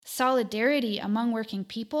solidarity among working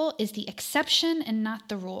people is the exception and not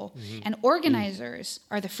the rule, and organizers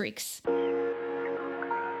are the freaks.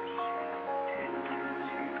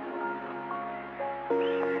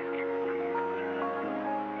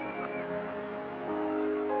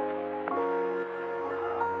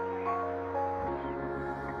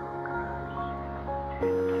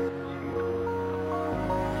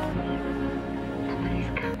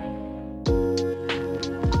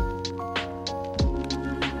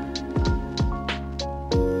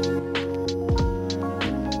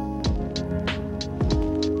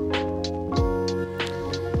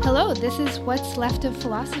 Hello, this is What's Left of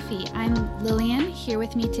Philosophy. I'm Lillian. Here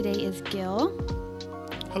with me today is Gil.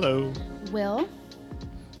 Hello. Will.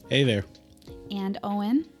 Hey there. And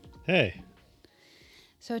Owen. Hey.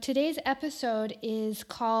 So today's episode is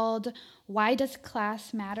called Why Does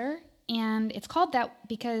Class Matter? And it's called that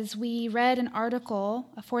because we read an article,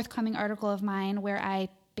 a forthcoming article of mine, where I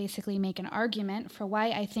basically make an argument for why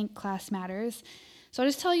I think class matters. So I'll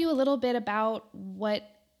just tell you a little bit about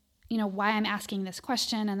why I'm asking this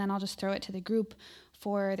question, and then I'll just throw it to the group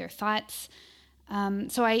for their thoughts.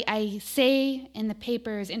 So I say in the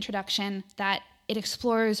paper's introduction that it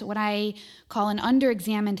explores what I call an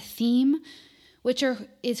underexamined theme, which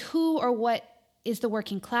is who or what is the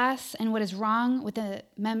working class and what is wrong with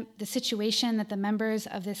the situation that the members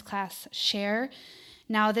of this class share.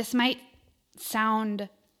 Now, this might sound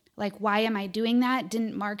like, why am I doing that?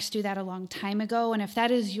 Didn't Marx do that a long time ago? And if that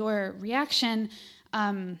is your reaction,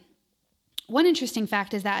 one interesting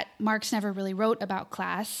fact is that Marx never really wrote about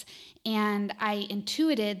class, and I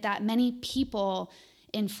intuited that many people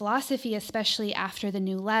in philosophy, especially after the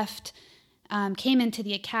New Left, came into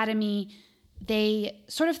the academy. They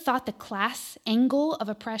sort of thought the class angle of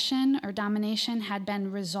oppression or domination had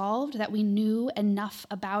been resolved, that we knew enough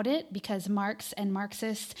about it because Marx and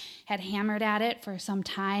Marxists had hammered at it for some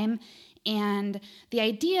time. And the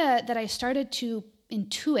idea that I started to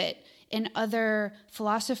intuit in other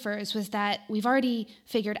philosophers was that we've already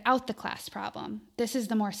figured out the class problem. This is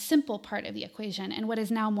the more simple part of the equation. And what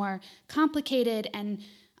is now more complicated and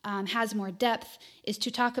has more depth is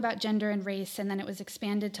to talk about gender and race, and then it was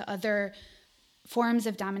expanded to other forms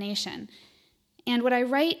of domination. And what I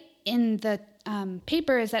write in the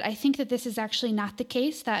paper is that I think that this is actually not the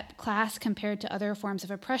case, that class compared to other forms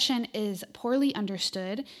of oppression is poorly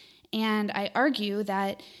understood. And I argue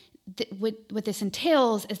that what this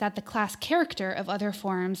entails is that the class character of other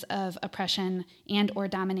forms of oppression and or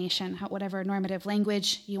domination, whatever normative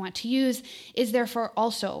language you want to use, is therefore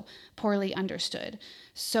also poorly understood.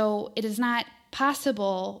 So it is not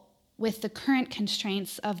possible with the current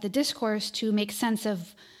constraints of the discourse to make sense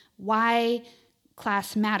of why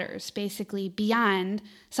class matters, basically beyond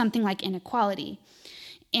something like inequality.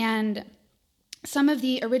 And some of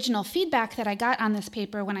the original feedback that I got on this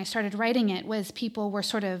paper when I started writing it was people were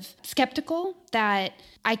sort of skeptical that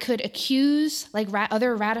I could accuse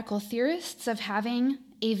other radical theorists of having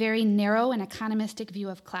a very narrow and economistic view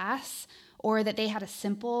of class, or that they had a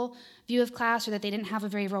simple view of class, or that they didn't have a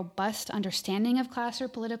very robust understanding of class or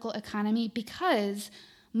political economy, because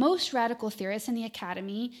most radical theorists in the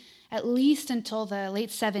academy, at least until the late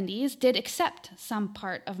 70s, did accept some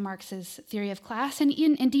part of Marx's theory of class. And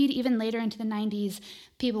indeed, even later into the 90s,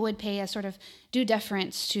 people would pay a sort of due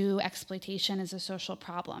deference to exploitation as a social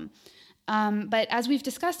problem. But as we've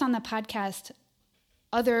discussed on the podcast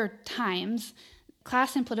other times,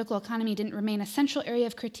 class and political economy didn't remain a central area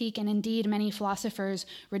of critique, and indeed, many philosophers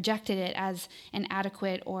rejected it as an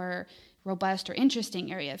adequate or robust or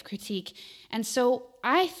interesting area of critique. And so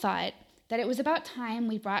I thought that it was about time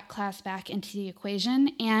we brought class back into the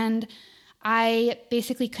equation, and I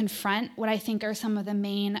basically confront what I think are some of the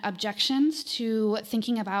main objections to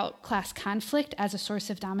thinking about class conflict as a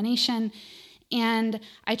source of domination. And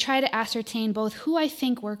I try to ascertain both who I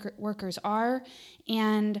think workers are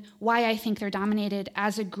and why I think they're dominated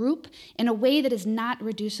as a group in a way that is not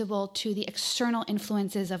reducible to the external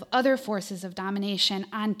influences of other forces of domination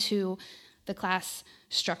onto the class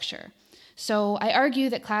structure. So I argue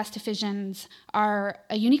that class divisions are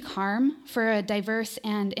a unique harm for a diverse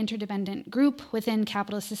and interdependent group within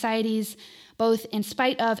capitalist societies, both in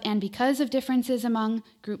spite of and because of differences among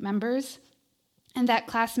group members. And that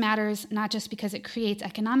class matters not just because it creates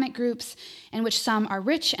economic groups in which some are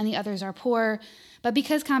rich and the others are poor, but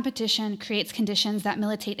because competition creates conditions that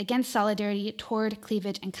militate against solidarity toward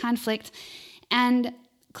cleavage and conflict. And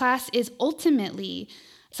class is ultimately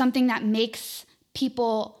something that makes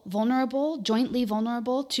people vulnerable, jointly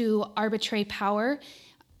vulnerable to arbitrary power,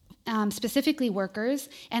 specifically workers,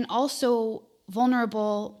 and also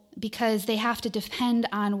vulnerable because they have to depend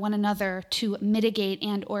on one another to mitigate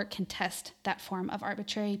and or contest that form of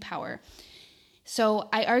arbitrary power. So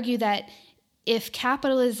I argue that if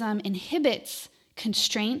capitalism inhibits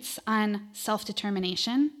constraints on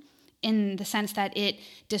self-determination, in the sense that it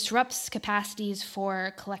disrupts capacities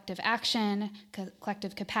for collective action,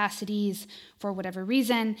 collective capacities for whatever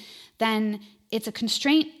reason, then it's a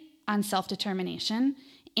constraint on self-determination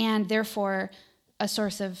and therefore a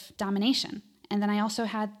source of domination. And then I also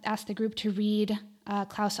had asked the group to read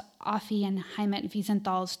Klaus Offe and Heimat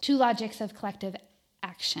Wiesenthal's Two Logics of Collective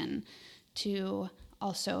Action to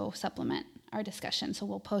also supplement our discussion. So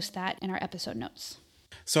we'll post that in our episode notes.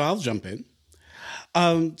 So I'll jump in.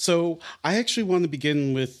 So I actually want to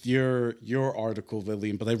begin with your article,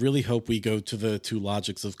 Lillian, but I really hope we go to the Two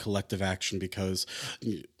Logics of Collective Action because,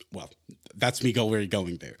 well, that's me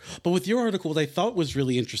going there. But with your article, what I thought was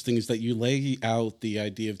really interesting is that you lay out the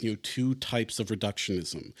idea of, two types of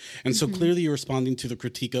reductionism. And so clearly you're responding to the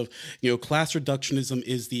critique of, class reductionism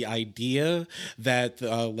is the idea that,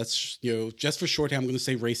 just for shorthand, I'm going to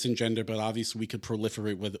say race and gender, but obviously we could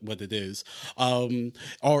proliferate what it is,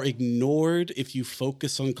 are ignored if you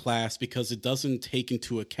focus on class because it doesn't take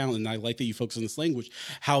into account, and I like that you focus on this language,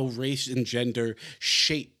 how race and gender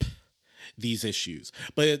shape these issues.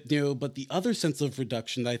 But the other sense of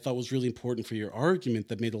reduction that I thought was really important for your argument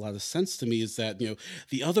that made a lot of sense to me is that,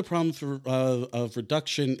 the other problem of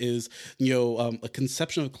reduction is, a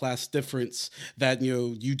conception of class difference that,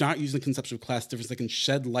 you're not using a conception of class difference that can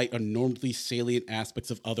shed light on normally salient aspects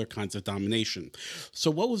of other kinds of domination. So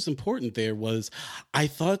what was important there was I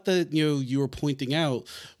thought that, you were pointing out,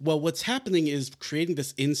 well, what's happening is creating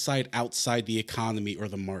this inside outside the economy or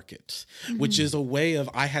the market, which is a way of,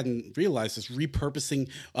 I hadn't realized, is repurposing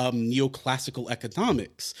neoclassical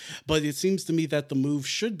economics. But it seems to me that the move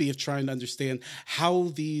should be of trying to understand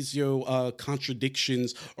how these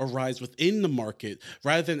contradictions arise within the market,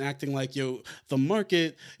 rather than acting like the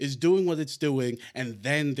market is doing what it's doing, and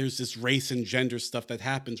then there's this race and gender stuff that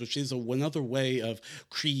happens, which is another way of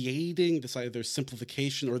creating this either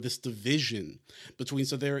simplification or this division between.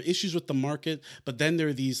 So there are issues with the market, but then there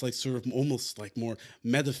are these sort of almost more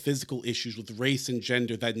metaphysical issues with race and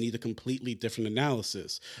gender that need a completely different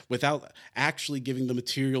analysis without actually giving the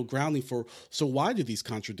material grounding for, so why do these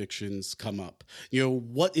contradictions come up?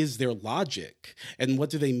 What is their logic and what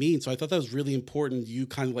do they mean? So I thought that was really important, you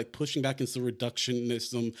kind of pushing back into the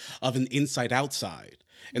reductionism of an inside outside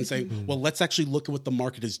and saying, well, let's actually look at what the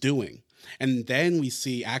market is doing. And then we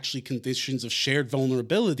see actually conditions of shared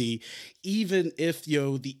vulnerability, even if,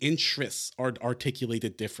 the interests are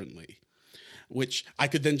articulated differently. Which I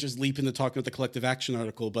could then just leap into talking about the collective action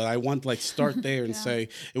article, but I want to start there and say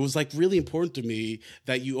it was really important to me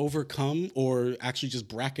that you overcome or actually just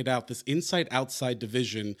bracket out this inside-outside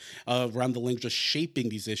division around the language of shaping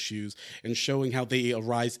these issues and showing how they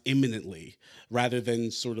arise imminently rather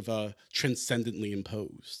than sort of transcendently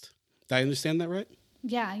imposed. Did I understand that right?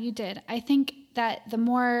 Yeah, you did. I think that the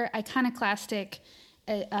more iconoclastic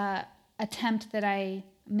attempt that I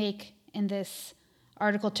make in this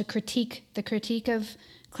article to critique of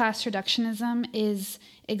class reductionism is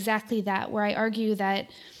exactly that, where I argue that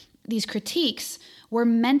these critiques were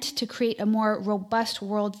meant to create a more robust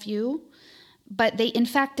worldview, but they in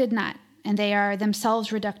fact did not. And they are themselves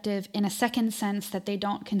reductive in a second sense that they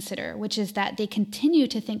don't consider, which is that they continue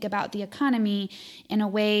to think about the economy in a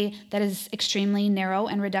way that is extremely narrow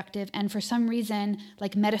and reductive, and for some reason,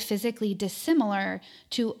 metaphysically dissimilar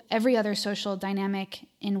to every other social dynamic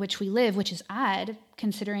in which we live, which is odd,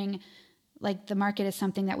 considering the market is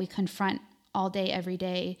something that we confront all day, every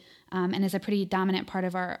day, and is a pretty dominant part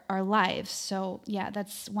of our lives. So yeah,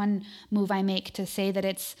 that's one move I make, to say that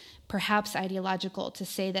it's perhaps ideological, to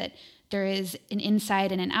say that there is an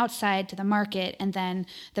inside and an outside to the market, and then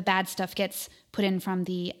the bad stuff gets put in from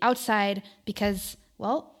the outside because,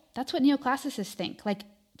 well, that's what neoclassicists think.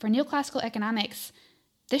 For neoclassical economics,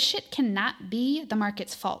 this shit cannot be the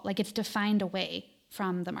market's fault. It's defined away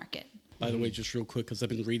from the market. By the way, just real quick, because I've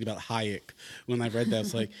been reading about Hayek. When I read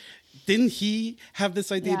that, it's didn't he have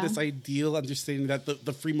this idea, this ideal understanding that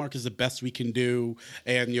the free market is the best we can do,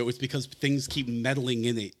 and it's because things keep meddling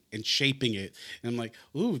in it and shaping it. And I'm like,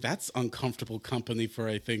 ooh, that's uncomfortable company for,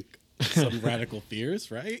 I think, some radical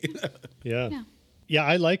theorists, right? Yeah. Yeah,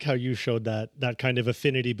 I like how you showed that kind of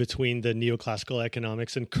affinity between the neoclassical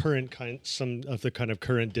economics and some of the kind of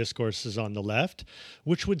current discourses on the left,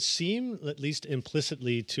 which would seem, at least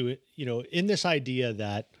implicitly, to in this idea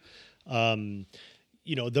that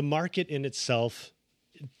the market in itself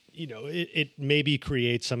it maybe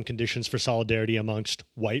creates some conditions for solidarity amongst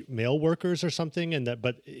white male workers or something,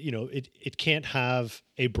 but it can't have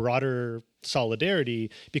a broader solidarity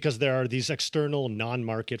because there are these external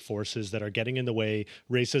non-market forces that are getting in the way,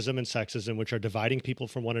 racism and sexism, which are dividing people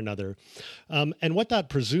from one another. And what that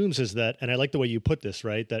presumes is that, and I like the way you put this,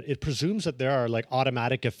 right, that it presumes that there are like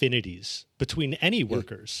automatic affinities between any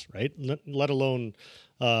workers, right? Let alone,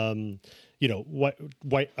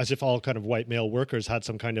 white, as if all kind of white male workers had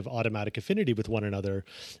some kind of automatic affinity with one another.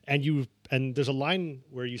 And there's a line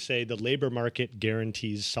where you say the labor market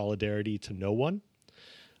guarantees solidarity to no one.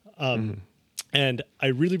 And I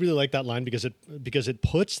really, really like that line because it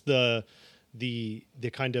puts the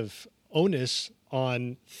kind of onus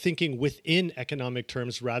on thinking within economic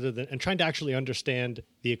terms and trying to actually understand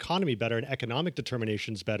the economy better and economic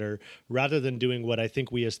determinations better, rather than doing what I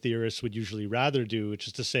think we as theorists would usually rather do, which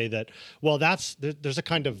is to say that, well, there's a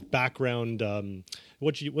kind of background,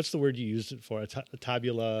 what's the word you used it for? A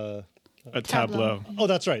tabula... A tableau. Oh,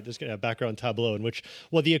 that's right. There's a background tableau in which,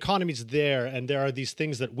 well, the economy's there, and there are these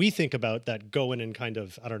things that we think about that go in and kind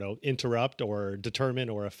of, I don't know, interrupt or determine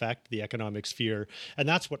or affect the economic sphere. And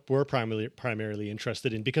that's what we're primarily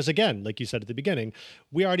interested in. Because again, like you said at the beginning,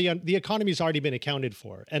 the economy's already been accounted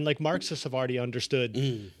for. And like Marxists have already understood,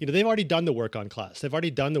 they've already done the work on class. They've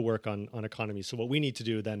already done the work on economy. So what we need to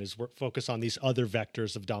do then is focus on these other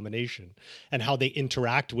vectors of domination and how they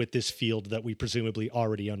interact with this field that we presumably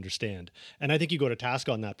already understand. And I think you go to task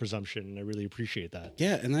on that presumption, and I really appreciate that.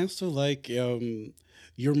 Yeah, and I also like your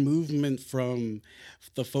movement from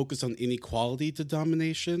the focus on inequality to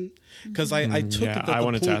domination, because I took it that I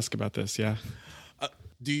wanted to ask about this. Yeah,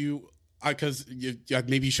 do you? Because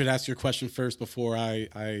maybe you should ask your question first before I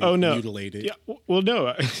mutilate it. Yeah. Well,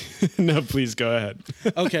 no, no. Please go ahead.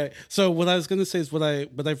 Okay. So what I was going to say is what I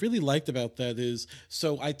really liked about that is,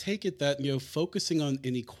 so I take it that focusing on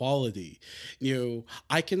inequality,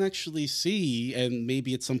 I can actually see, and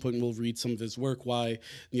maybe at some point we'll read some of his work, why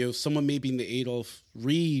someone maybe in the Adolf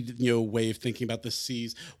Reed way of thinking about this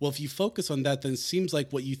sees, well, if you focus on that, then it seems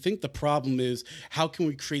like what you think the problem is, how can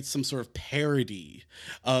we create some sort of parity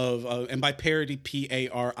of and by parity, parity,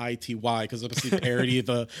 because obviously parity of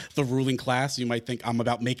the ruling class, you might think I'm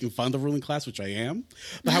about making fun of the ruling class, which I am,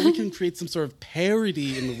 but how we can create some sort of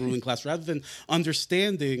parity in the ruling class rather than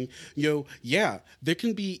understanding, there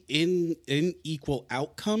can be unequal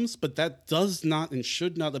outcomes, but that does not and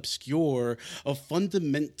should not obscure a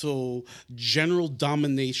fundamental general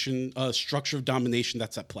domination, structure of domination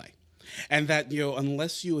that's at play. And that,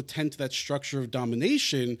 unless you attend to that structure of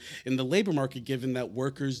domination in the labor market, given that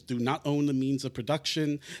workers do not own the means of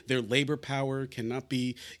production, their labor power cannot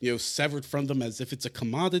be, severed from them as if it's a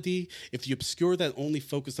commodity. If you obscure that, only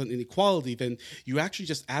focus on inequality, then you actually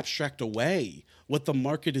just abstract away what the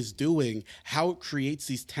market is doing, how it creates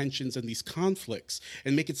these tensions and these conflicts,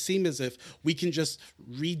 and make it seem as if we can just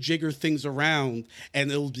rejigger things around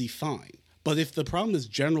and it'll be fine. But if the problem is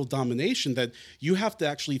general domination, then you have to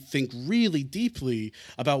actually think really deeply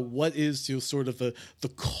about what is sort of the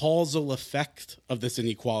causal effect of this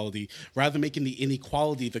inequality, rather than making the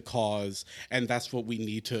inequality the cause, and that's what we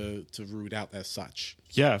need to root out as such.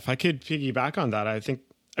 Yeah, if I could piggyback on that,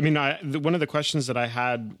 one of the questions that I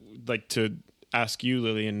had to ask you,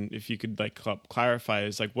 Lillian, if you could help clarify,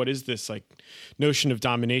 is what is this notion of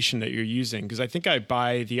domination that you're using? Because I think I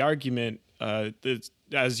buy the argument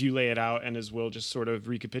as you lay it out, and as Will just sort of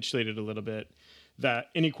recapitulated a little bit, that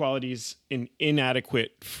inequality is an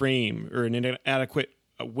inadequate frame or an inadequate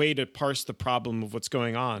way to parse the problem of what's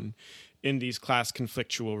going on in these class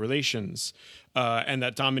conflictual relations, and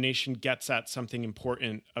that domination gets at something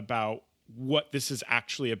important about what this is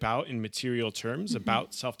actually about in material terms,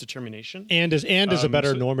 about self-determination. And is a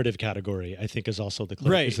better normative category, I think, is also the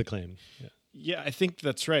claim. Right. Is the claim. Yeah. Yeah, I think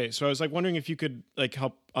that's right. So I was wondering if you could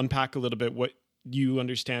help unpack a little bit what you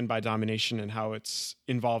understand by domination and how it's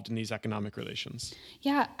involved in these economic relations.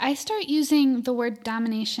 Yeah, I start using the word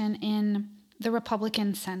domination in the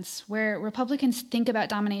Republican sense, where Republicans think about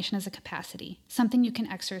domination as a capacity, something you can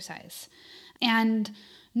exercise. And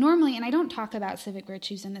normally, and I don't talk about civic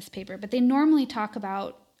virtues in this paper, but they normally talk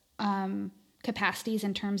about capacities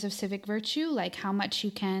in terms of civic virtue, like how much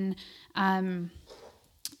you can...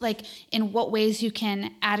 in what ways you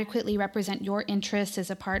can adequately represent your interests as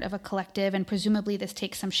a part of a collective, and presumably this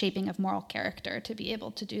takes some shaping of moral character to be able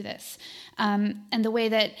to do this. And the way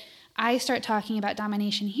that I start talking about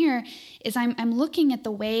domination here is I'm looking at the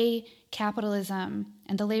way capitalism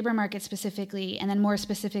and the labor market specifically, and then more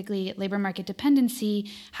specifically labor market dependency,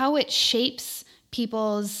 how it shapes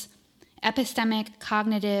people's epistemic,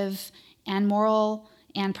 cognitive, and moral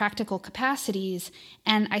and practical capacities.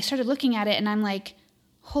 And I started looking at it and I'm like,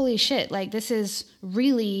 holy shit, like this is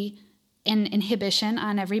really an inhibition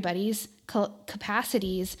on everybody's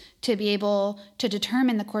capacities to be able to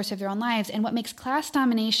determine the course of their own lives. And what makes class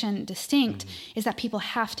domination distinct is that people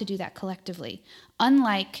have to do that collectively.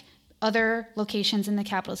 Unlike other locations in the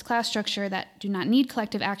capitalist class structure that do not need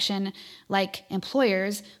collective action, like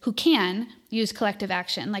employers who can use collective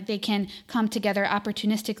action, like they can come together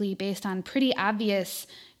opportunistically based on pretty obvious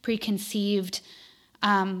preconceived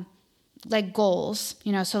like goals,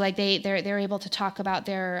 so like they're able to talk about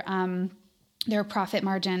their profit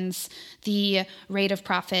margins, the rate of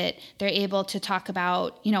profit. They're able to talk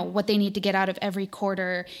about, what they need to get out of every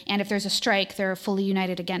quarter. And if there's a strike, they're fully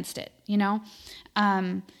united against it,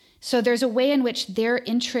 So there's a way in which their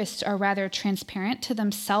interests are rather transparent to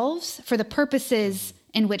themselves for the purposes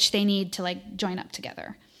in which they need to like join up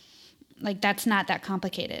together. Like that's not that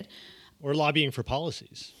complicated. Or lobbying for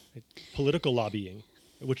policies, right? Political lobbying,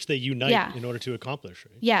 which they unite in order to accomplish,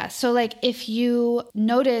 right? Yeah. So like if you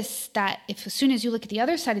notice that as soon as you look at the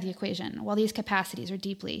other side of the equation, well, these capacities are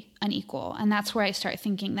deeply unequal. And that's where I start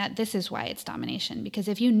thinking that this is why it's domination. Because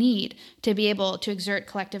if you need to be able to exert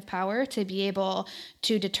collective power, to be able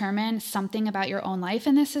to determine something about your own life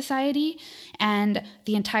in this society, and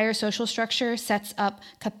the entire social structure sets up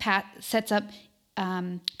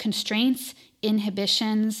constraints,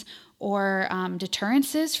 inhibitions, or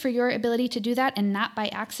deterrences for your ability to do that, and not by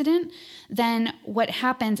accident, then what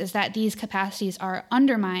happens is that these capacities are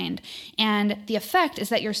undermined. And the effect is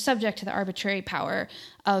that you're subject to the arbitrary power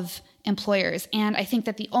of employers. And I think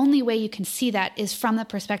that the only way you can see that is from the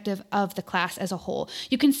perspective of the class as a whole.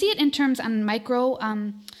 You can see it in terms on micro,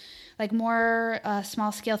 like more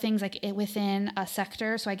small scale things like within a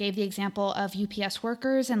sector. So I gave the example of UPS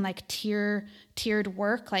workers and like tiered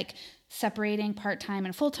work, like separating part-time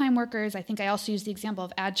and full-time workers. I think I also used the example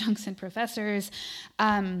of adjuncts and professors.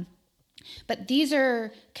 But these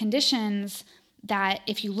are conditions that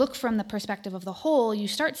if you look from the perspective of the whole, you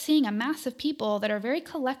start seeing a mass of people that are very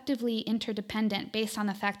collectively interdependent based on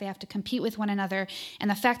the fact they have to compete with one another and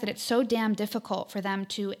the fact that it's so damn difficult for them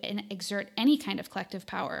to exert any kind of collective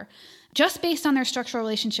power just based on their structural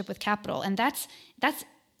relationship with capital. And that's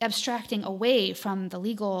abstracting away from the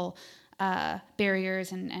legal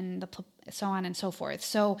barriers and so on and so forth.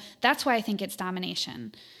 So that's why I think it's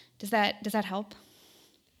domination. Does that help?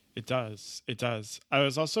 It does. It does. I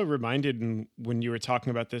was also reminded when you were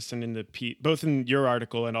talking about this, and in the both in your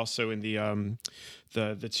article and also in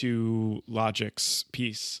the two logics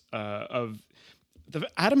piece of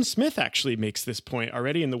Adam Smith actually makes this point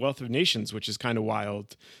already in The Wealth of Nations, which is kind of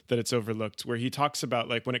wild that it's overlooked, where he talks about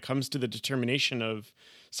like when it comes to the determination of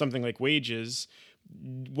something like wages,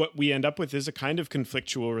 what we end up with is a kind of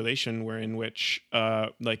conflictual relation in which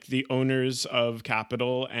like the owners of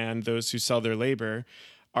capital and those who sell their labor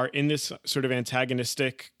are in this sort of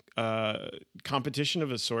antagonistic competition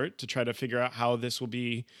of a sort to try to figure out how this will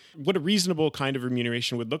be, what a reasonable kind of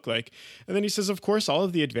remuneration would look like. And then he says, of course, all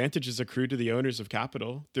of the advantages accrue to the owners of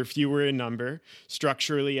capital. They're fewer in number.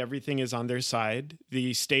 Structurally, everything is on their side.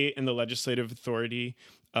 The state and the legislative authority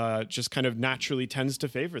just kind of naturally tends to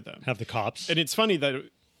favor them. Have the cops. And it's funny that,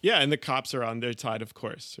 and the cops are on their side, of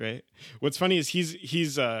course, right? What's funny is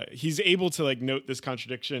he's able to like note this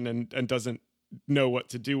contradiction and doesn't know what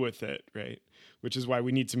to do with it, right? Which is why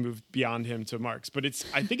we need to move beyond him to Marx. But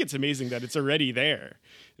I think it's amazing that it's already there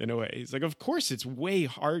in a way. He's like, of course, it's way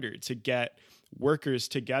harder to get workers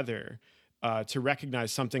together to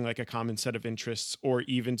recognize something like a common set of interests, or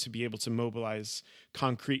even to be able to mobilize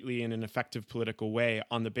concretely in an effective political way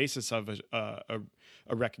on the basis of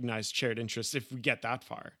a recognized shared interest, if we get that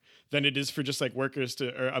far, than it is for just like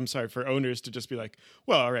for owners to just be like,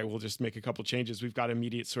 well, all right, we'll just make a couple changes. We've got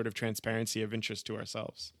immediate sort of transparency of interest to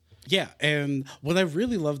ourselves. Yeah, and what I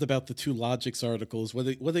really loved about the two logics articles, what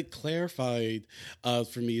it clarified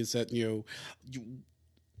for me is that,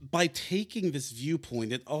 by taking this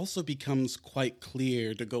viewpoint, it also becomes quite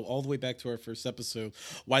clear, to go all the way back to our first episode,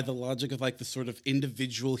 why the logic of like the sort of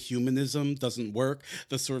individual humanism doesn't work,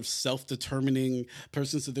 the sort of self-determining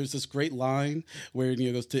person. So there's this great line where it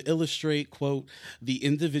goes, to illustrate, quote, the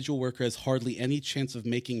individual worker has hardly any chance of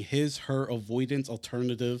making her avoidance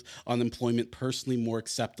alternative unemployment personally more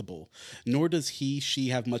acceptable, nor does she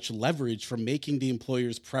have much leverage for making the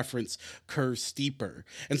employer's preference curve steeper.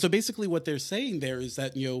 And so basically what they're saying there is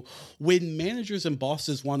that, when managers and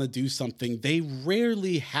bosses want to do something, they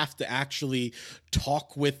rarely have to actually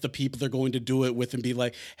talk with the people they're going to do it with and be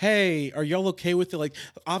like, hey, are y'all okay with it? Like,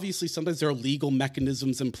 obviously, sometimes there are legal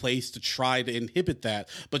mechanisms in place to try to inhibit that.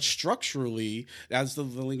 But structurally, as the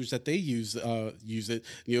language that they use it,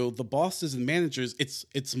 the bosses and managers,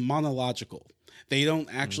 it's monological. They don't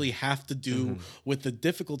actually have to do with the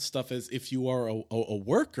difficult stuff as if you are a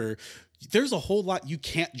worker. There's a whole lot you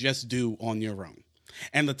can't just do on your own.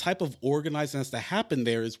 And the type of organizing that's to happen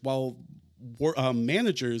there is while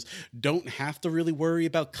managers don't have to really worry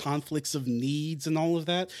about conflicts of needs and all of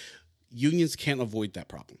that, unions can't avoid that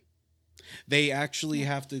problem. They actually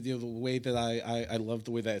have to, the way that I love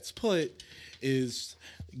the way that it's put is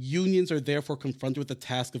unions are therefore confronted with the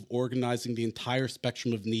task of organizing the entire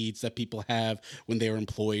spectrum of needs that people have when they are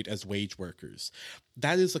employed as wage workers.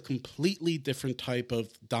 That is a completely different type of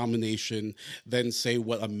domination than, say,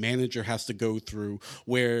 what a manager has to go through,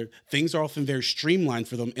 where things are often very streamlined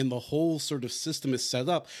for them, and the whole sort of system is set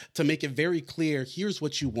up to make it very clear, here's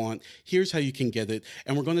what you want, here's how you can get it,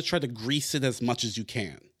 and we're going to try to grease it as much as you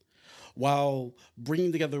can. While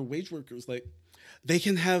bringing together wage workers, like, they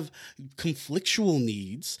can have conflictual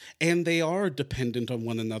needs and they are dependent on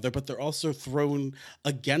one another, but they're also thrown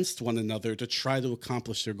against one another to try to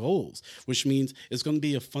accomplish their goals, which means it's going to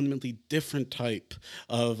be a fundamentally different type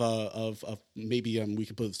of maybe we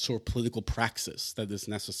could put sort of political praxis that is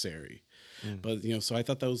necessary. But, so I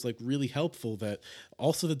thought that was like really helpful, that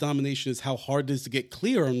also the domination is how hard it is to get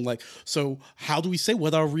clear on, like, so how do we say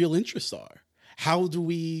what our real interests are? How do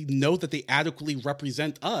we know that they adequately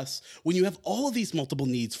represent us when you have all of these multiple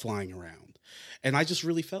needs flying around? And I just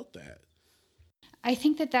really felt that. I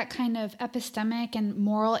think that kind of epistemic and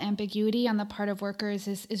moral ambiguity on the part of workers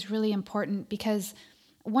is really important, because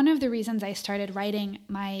one of the reasons I started writing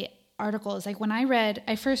my articles, like when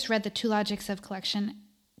I first read the Two Logics of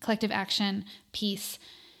Collective Action piece,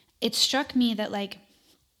 it struck me that, like,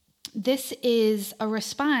 this is a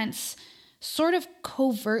response sort of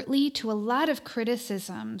covertly to a lot of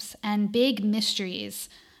criticisms and big mysteries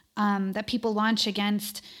that people launch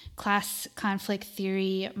against class conflict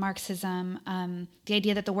theory, Marxism, the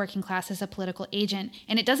idea that the working class is a political agent,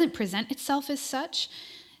 and it doesn't present itself as such.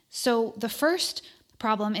 So the first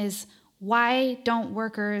problem is, why don't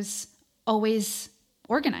workers always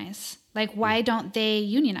organize? Like, why don't they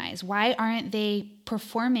unionize? Why aren't they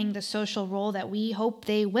performing the social role that we hope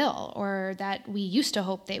they will, or that we used to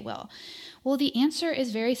hope they will? Well, the answer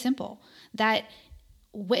is very simple, that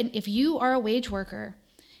if you are a wage worker,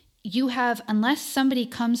 you have, unless somebody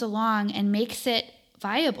comes along and makes it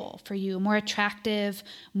viable for you, more attractive,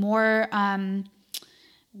 more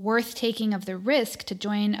worth taking of the risk to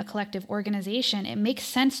join a collective organization, it makes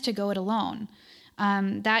sense to go it alone.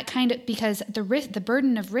 Because the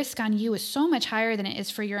burden of risk on you is so much higher than it is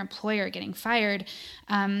for your employer getting fired.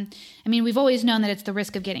 We've always known that it's the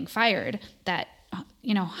risk of getting fired that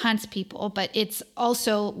haunts people, but it's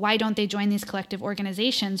also, why don't they join these collective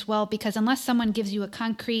organizations? Well, because unless someone gives you a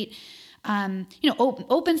concrete,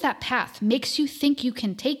 opens that path, makes you think you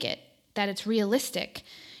can take it, that it's realistic,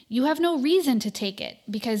 you have no reason to take it,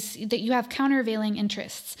 because that you have countervailing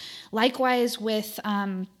interests. Likewise with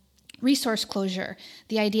resource closure,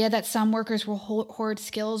 the idea that some workers will hoard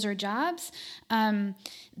skills or jobs,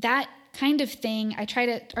 that kind of thing, I try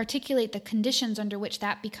to articulate the conditions under which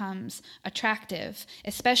that becomes attractive,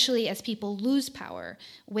 especially as people lose power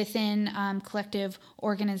within collective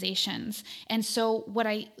organizations. And so what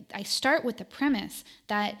I start with the premise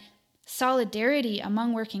that solidarity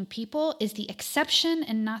among working people is the exception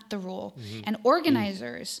and not the rule. And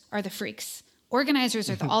organizers are the freaks. Organizers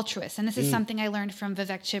are the altruists. And this is something I learned from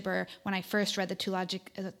Vivek Chibber when I first read the Two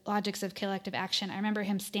Logics of Collective Action. I remember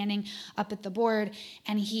him standing up at the board,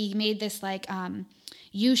 and he made this like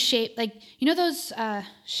U-shaped, like, those,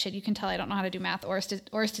 you can tell I don't know how to do math or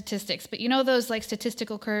statistics, but those like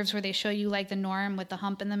statistical curves where they show you like the norm with the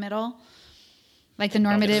hump in the middle? Like the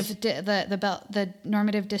normative, the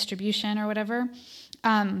normative distribution or whatever.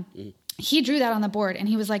 He drew that on the board, and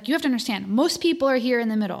he was like, you have to understand, most people are here in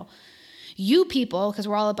the middle. You people, because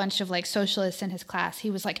we're all a bunch of like socialists in his class, he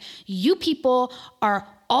was like, you people are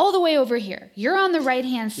all the way over here. You're on the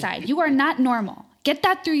right-hand side. You are not normal. Get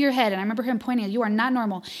that through your head. And I remember him pointing at, you are not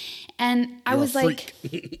normal. And I was like,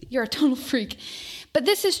 you're a total freak. But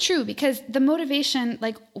this is true, because the motivation,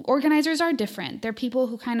 like, organizers are different. They're people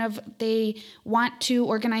who they want to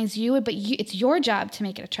organize you, but it's your job to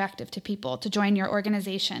make it attractive to people to join your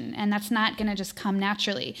organization. And that's not going to just come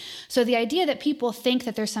naturally. So the idea that people think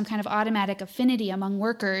that there's some kind of automatic affinity among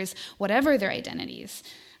workers, whatever their identities,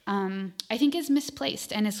 I think is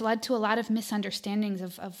misplaced, and it's led to a lot of misunderstandings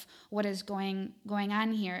of what is going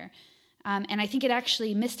on here. And I think it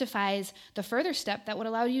actually mystifies the further step that would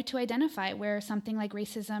allow you to identify where something like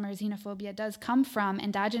racism or xenophobia does come from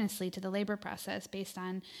endogenously to the labor process based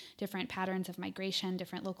on different patterns of migration,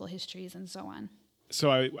 different local histories, and so on. So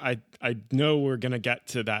I know we're gonna get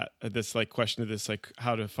to that this like question of this like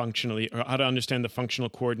how to functionally or how to understand the functional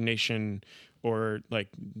coordination or like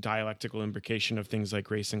dialectical imbrication of things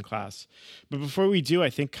like race and class. But before we do,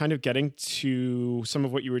 I think kind of getting to some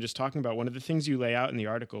of what you were just talking about, one of the things you lay out in the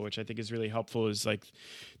article, which I think is really helpful, is like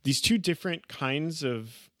these two different kinds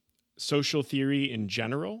of social theory in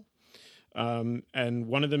general. And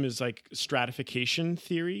one of them is like stratification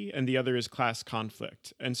theory and the other is class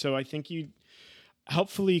conflict. And so I think you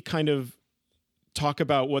helpfully kind of talk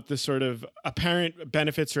about what the sort of apparent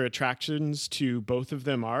benefits or attractions to both of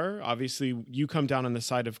them are. Obviously, you come down on the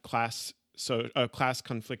side of class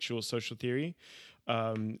conflictual social theory.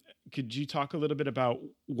 Could you talk a little bit about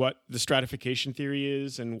what the stratification theory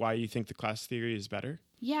is and why you think the class theory is better?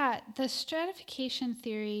 Yeah, the stratification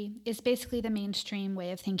theory is basically the mainstream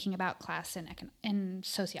way of thinking about class in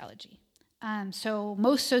sociology. So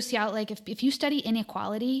most like if you study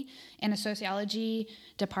inequality in a sociology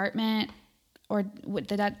department or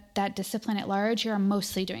that discipline at large, you're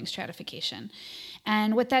mostly doing stratification.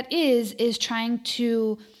 And what that is trying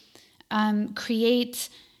to create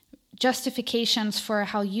justifications for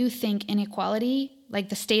how you think inequality, like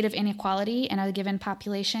the state of inequality in a given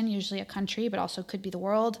population, usually a country, but also could be the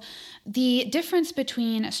world. The difference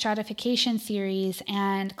between stratification theories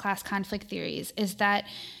and class conflict theories is that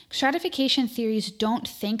stratification theories don't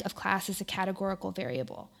think of class as a categorical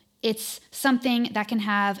variable. It's something that can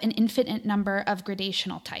have an infinite number of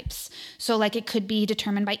gradational types. So like it could be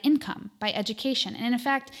determined by income, by education. And in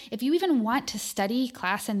fact, if you even want to study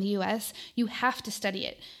class in the US, you have to study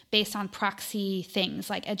it based on proxy things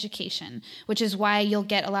like education, which is why you'll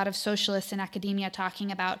get a lot of socialists in academia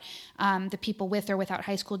talking about the people with or without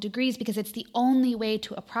high school degrees, because it's the only way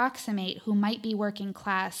to approximate who might be working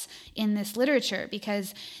class in this literature,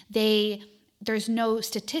 because there's no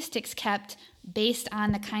statistics kept based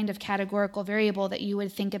on the kind of categorical variable that you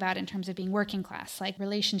would think about in terms of being working class, like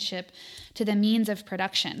relationship to the means of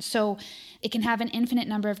production. So it can have an infinite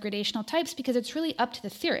number of gradational types because it's really up to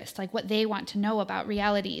the theorist, like what they want to know about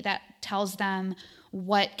reality that tells them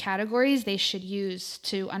what categories they should use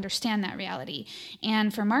to understand that reality.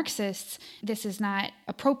 And for Marxists, this is not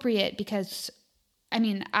appropriate because,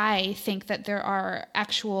 I think that there are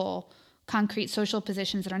actual concrete social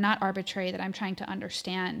positions that are not arbitrary, that I'm trying to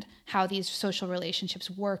understand how these social relationships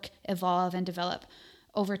work, evolve, and develop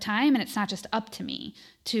over time. And it's not just up to me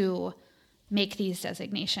to make these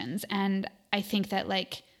designations. And I think that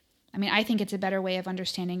I think it's a better way of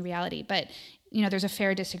understanding reality, but there's a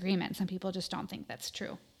fair disagreement. Some people just don't think that's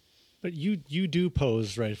true. But you do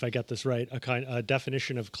pose, right, if I get this right, a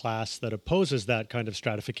definition of class that opposes that kind of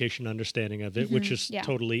stratification understanding of it, which is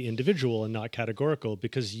totally individual and not categorical,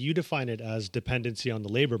 because you define it as dependency on the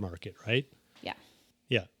labor market, right? Yeah.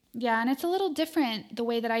 Yeah. Yeah, and it's a little different the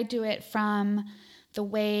way that I do it from the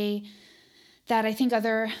way that I think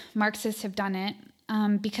other Marxists have done it,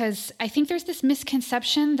 because I think there's this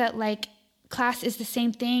misconception that class is the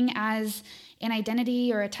same thing as an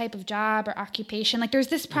identity or a type of job or occupation. Like there's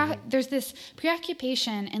this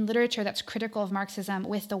preoccupation in literature that's critical of Marxism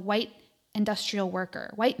with the white male industrial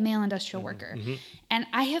worker. And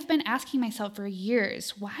I have been asking myself for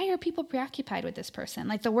years, why are people preoccupied with this person?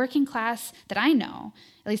 Like the working class that I know,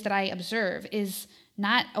 at least that I observe, is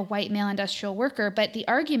not a white male industrial worker, but the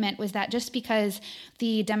argument was that just because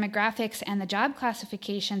the demographics and the job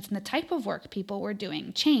classifications and the type of work people were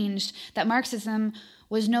doing changed, that Marxism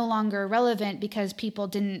was no longer relevant because people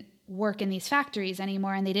didn't work in these factories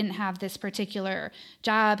anymore and they didn't have this particular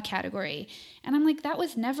job category. And I'm like, that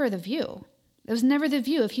was never the view. It was never the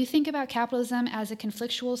view. If you think about capitalism as a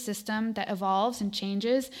conflictual system that evolves and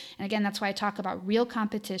changes, and again, that's why I talk about real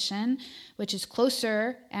competition, which is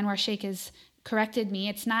closer, Anwar Shaikh has corrected me,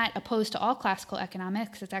 it's not opposed to all classical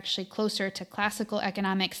economics. It's actually closer to classical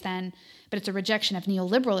economics but it's a rejection of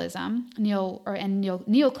neoliberalism,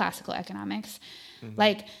 neoclassical economics.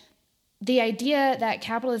 Like the idea that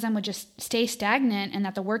capitalism would just stay stagnant and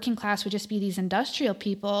that the working class would just be these industrial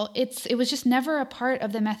people, it was just never a part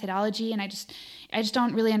of the methodology, and I just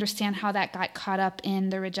don't really understand how that got caught up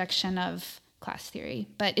in the rejection of class theory,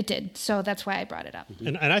 but it did. So that's why I brought it up.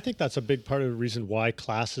 And I think that's a big part of the reason why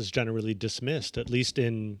class is generally dismissed, at least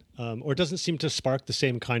or doesn't seem to spark the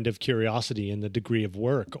same kind of curiosity in the degree of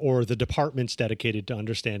work or the departments dedicated to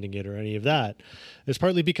understanding it or any of that. It's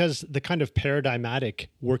partly because the kind of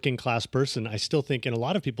paradigmatic working class person, I still think in a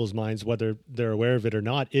lot of people's minds, whether they're aware of it or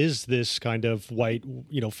not, is this kind of white,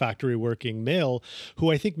 factory working male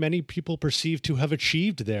who I think many people perceive to have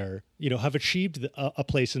achieved a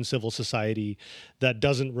place in civil society that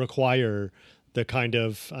doesn't require the kind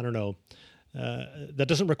of, that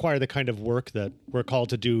doesn't require the kind of work that we're called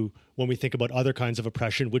to do when we think about other kinds of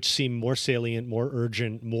oppression, which seem more salient, more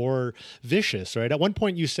urgent, more vicious, right? At one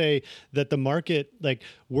point you say that the market, like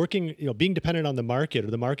working, being dependent on the market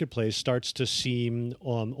or the marketplace starts to seem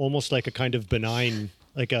almost like a kind of benign,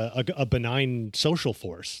 like a benign social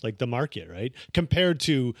force, like the market, right? Compared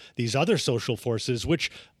to these other social forces,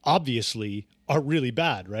 which obviously are really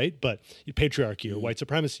bad, right? But patriarchy or white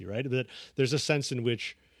supremacy, right? That there's a sense in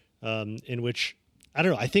which I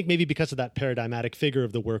don't know. I think maybe because of that paradigmatic figure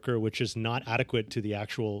of the worker, which is not adequate to the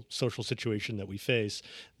actual social situation that we face,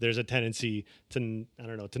 there's a tendency to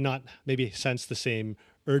not maybe sense the same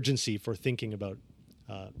urgency for thinking about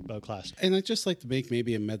class. And I'd just like to make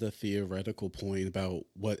maybe a meta-theoretical point about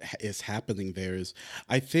what is happening there is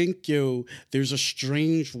I think, there's a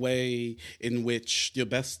strange way in which the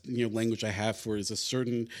best, language I have for it is a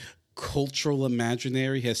certain cultural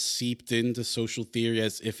imaginary has seeped into social theory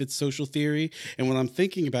as if it's social theory. And what I'm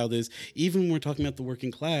thinking about is, even when we're talking about the working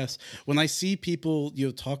class, when I see people,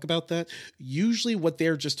 talk about that, usually what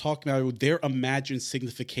they're just talking about are their imagined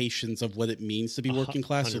significations of what it means to be working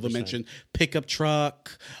class. 100%. So they'll mention pickup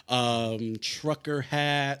truck, trucker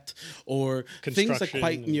hat, or things that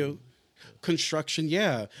quite, construction,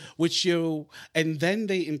 yeah, which and then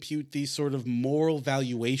they impute these sort of moral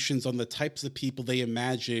valuations on the types of people they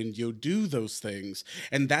imagine do those things,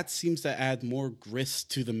 and that seems to add more grist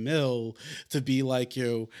to the mill to be like,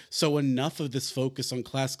 so enough of this focus on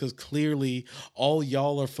class, because clearly all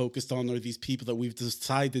y'all are focused on are these people that we've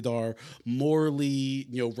decided are morally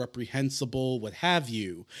reprehensible, what have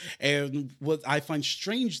you. And what I find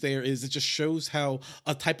strange there is it just shows how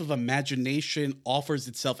a type of imagination offers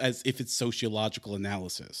itself as if it's sociological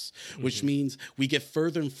analysis, which means we get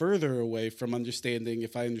further and further away from understanding,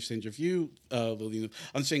 if I understand your view, Lillian,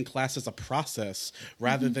 understanding class as a process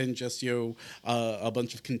rather than just a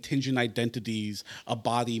bunch of contingent identities a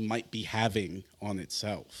body might be having on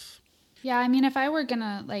itself. Yeah, I mean, if I were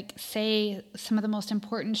gonna say some of the most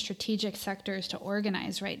important strategic sectors to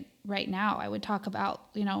organize right now, I would talk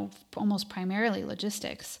about almost primarily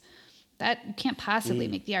logistics. That you can't possibly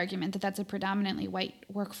make the argument that that's a predominantly white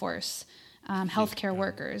workforce, healthcare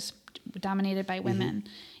workers dominated by women,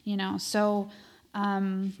 So,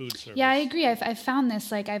 food service. Yeah, I agree. I've found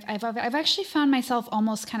this I've actually found myself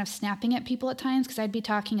almost kind of snapping at people at times because I'd be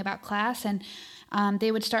talking about class and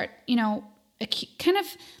they would start, kind of.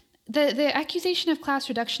 The accusation of class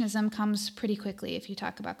reductionism comes pretty quickly if you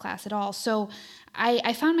talk about class at all. So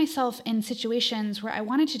I found myself in situations where I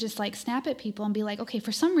wanted to just snap at people and be like, okay,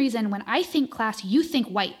 for some reason, when I think class, you think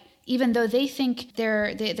white, even though they think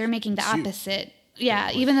they're making the opposite. Yeah,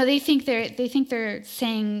 even though they think they're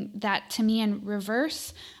saying that to me in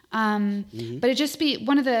reverse. But it just be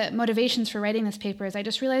one of the motivations for writing this paper is I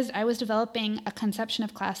just realized I was developing a conception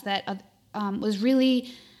of class that was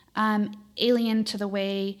really alien to the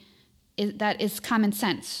way that is common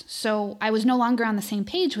sense. So I was no longer on the same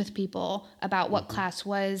page with people about what class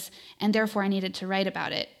was, and therefore I needed to write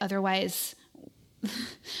about it. Otherwise,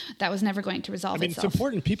 that was never going to resolve itself. It's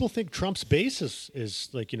important. People think Trump's base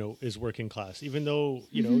is working class, even though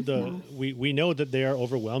we know that they are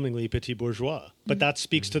overwhelmingly petit bourgeois. But that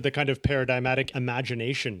speaks to the kind of paradigmatic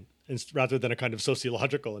imagination rather than a kind of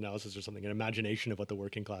sociological analysis or something, an imagination of what the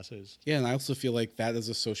working class is. Yeah, and I also feel like that as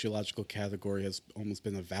a sociological category has almost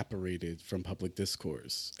been evaporated from public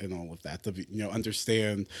discourse and all of that, to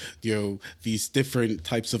understand these different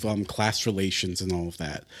types of class relations and all of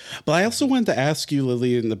that. But I also wanted to ask you,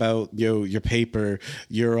 Lillian, about your paper,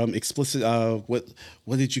 your explicit what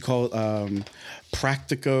did you call it?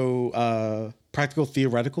 Practical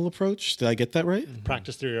theoretical approach. Did I get that right?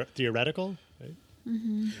 Practice theoretical, right?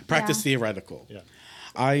 Practice theoretical. Yeah.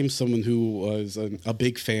 I am someone who was a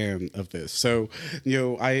big fan of this. So,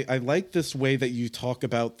 I like this way that you talk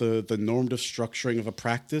about the normative structuring of a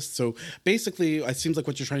practice. So basically, it seems like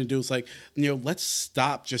what you're trying to do is let's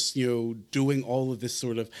stop just, doing all of this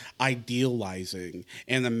sort of idealizing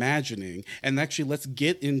and imagining, and actually let's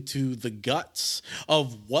get into the guts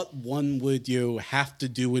of what one would, have to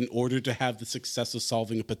do in order to have the success of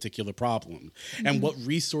solving a particular problem, and what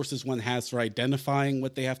resources one has for identifying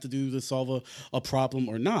what they have to do to solve a problem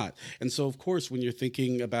or not. And so, of course, when you're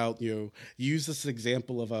thinking about, use this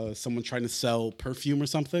example of someone trying to sell perfume or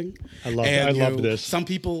something. I love this. Some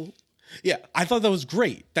people... Yeah, I thought that was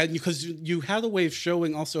great. That because you had a way of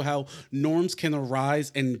showing also how norms can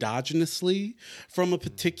arise endogenously from a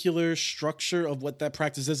particular structure of what that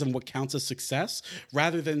practice is and what counts as success,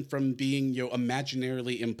 rather than from being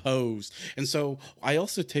imaginarily imposed. And so I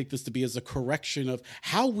also take this to be as a correction of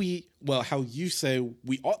how we well, how you say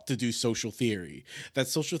we ought to do social theory. That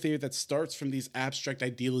social theory that starts from these abstract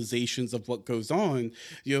idealizations of what goes on,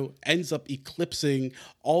 ends up eclipsing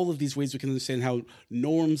all of these ways we can understand how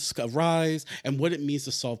norms arise and what it means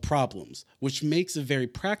to solve problems, which makes it very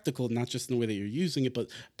practical, not just in the way that you're using it, but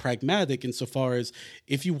pragmatic insofar as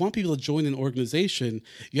if you want people to join an organization,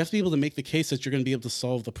 you have to be able to make the case that you're going to be able to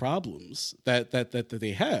solve the problems that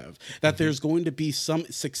they have, that there's going to be some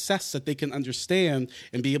success that they can understand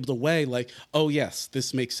and be able to weigh like, oh yes,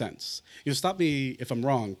 this makes sense. Stop me if I'm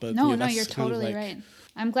wrong, but no, you're totally right.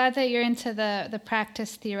 I'm glad that you're into the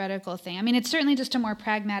practice theoretical thing. I mean, it's certainly just a more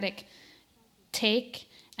pragmatic take,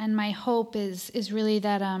 and my hope is really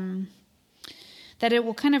that that it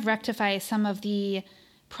will kind of rectify some of the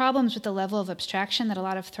problems with the level of abstraction that a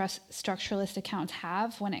lot of structuralist accounts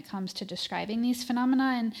have when it comes to describing these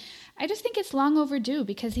phenomena. And I just think it's long overdue,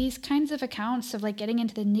 because these kinds of accounts of like getting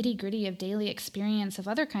into the nitty-gritty of daily experience of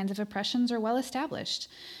other kinds of oppressions are well established.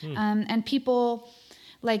 And people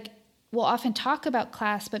will often talk about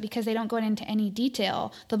class, but because they don't go into any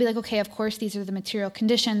detail, they'll be like, okay, of course, these are the material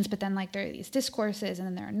conditions, but then like there are these discourses, and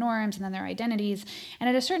then there are norms, and then there are identities. And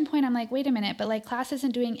at a certain point, I'm like, wait a minute, but like class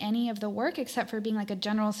isn't doing any of the work except for being like a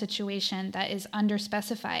general situation that is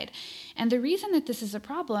underspecified. And the reason that this is a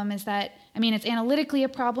problem is that, I mean, it's analytically a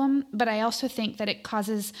problem, but I also think that it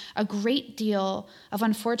causes a great deal of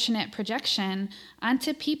unfortunate projection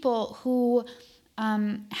onto people who are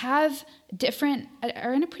in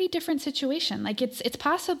a pretty different situation. Like it's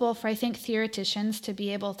possible for, I think, theoreticians to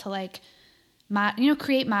be able to like,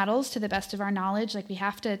 create models to the best of our knowledge. Like we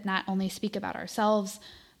have to not only speak about ourselves,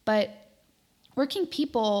 but working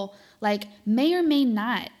people like may or may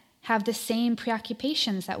not have the same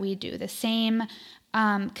preoccupations that we do, the same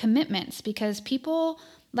commitments, because people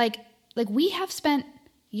like we have spent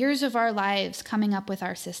years of our lives coming up with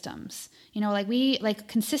our systems.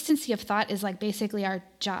 Consistency of thought is like basically our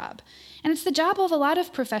job. And it's the job of a lot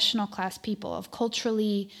of professional class people, of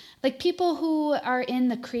culturally, like people who are in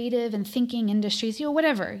the creative and thinking industries,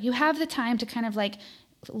 whatever. You have the time to kind of like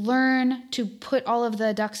learn to put all of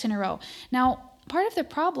the ducks in a row. Now, part of the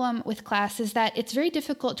problem with class is that it's very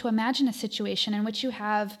difficult to imagine a situation in which you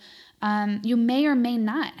have you may or may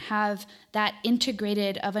not have that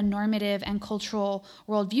integrated of a normative and cultural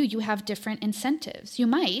worldview. You have different incentives. You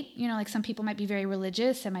might, like some people might be very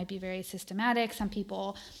religious, it might be very systematic. Some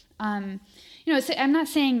people, I'm not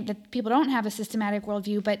saying that people don't have a systematic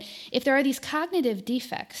worldview, but if there are these cognitive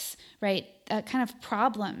defects, right, kind of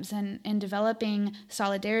problems in developing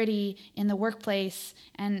solidarity in the workplace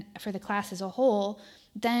and for the class as a whole,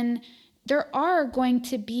 then there are going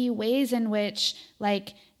to be ways in which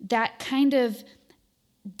like that kind of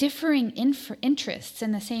differing interests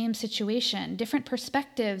in the same situation, different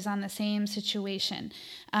perspectives on the same situation,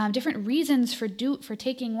 different reasons for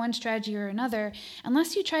taking one strategy or another,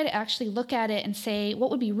 unless you try to actually look at it and say what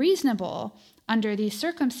would be reasonable under these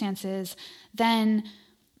circumstances, then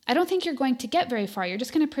I don't think you're going to get very far. You're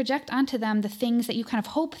just going to project onto them the things that you kind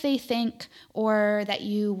of hope they think, or that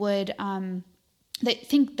you would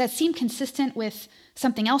that seem consistent with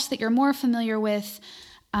something else that you're more familiar with.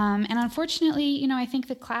 And unfortunately, I think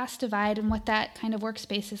the class divide and what that kind of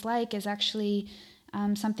workspace is like is actually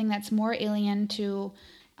something that's more alien to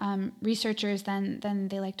researchers than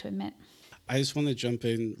they like to admit. I just want to jump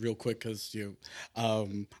in real quick because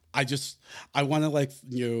I want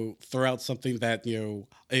to throw out something that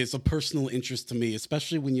is a personal interest to me,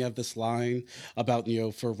 especially when you have this line about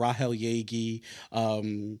for Rahel Yagi,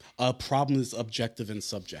 a problem is objective and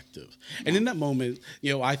subjective. And in that moment,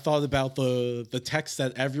 I thought about the text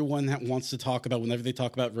that everyone wants to talk about whenever they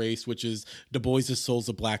talk about race, which is Du Bois' Souls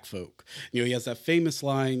of Black Folk. He has that famous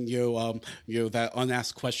line, that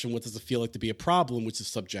unasked question, what does it feel like to be a problem, which is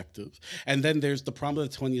subjective. And then there's the problem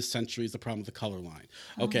of the 20th century is the problem of the color line.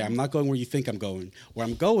 Okay, I'm not going where you think I'm going. Where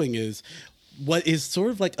I'm going is what is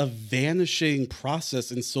sort of like a vanishing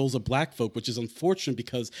process in Souls of Black Folk, which is unfortunate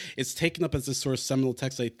because it's taken up as this sort of seminal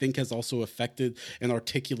text I think has also affected an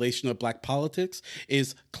articulation of Black politics,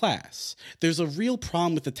 is class. There's a real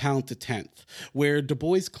problem with the talented 10th, where Du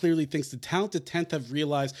Bois clearly thinks the talented 10th have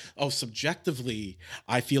realized, subjectively,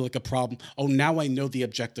 I feel like a problem. Now I know the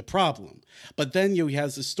objective problem. But then, he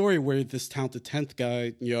has a story where this talented 10th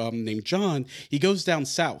guy, named John, he goes down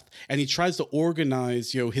south and he tries to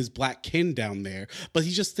organize, his Black kin down there, but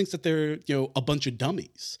he just thinks that they're, a bunch of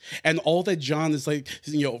dummies. And all that John is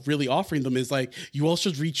really offering them is you all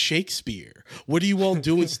should read Shakespeare. What are you all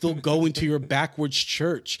doing still going to your backwards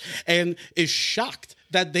church? And is shocked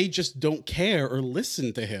that they just don't care or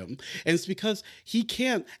listen to him. And it's because he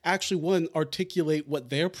can't actually, one, articulate what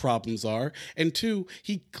their problems are, and two,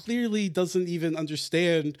 he clearly doesn't even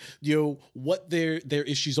understand, what their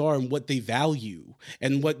issues are and what they value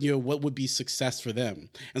and what would be success for them.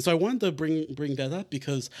 And so I wanted to bring that up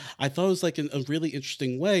because I thought it was like a really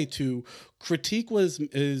interesting way to critique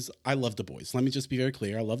I love Du Bois. Let me just be very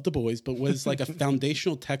clear. I love Du Bois, but was like a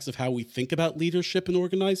foundational text of how we think about leadership and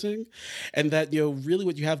organizing. And that, really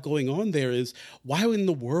what you have going on there is, why in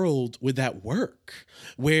the world would that work?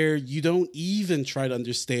 Where you don't even try to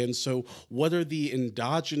understand, so what are the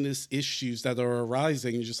endogenous issues that are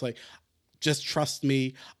arising? You're just like, just trust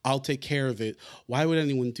me, I'll take care of it. Why would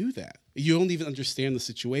anyone do that? You don't even understand the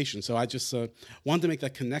situation. So I just wanted to make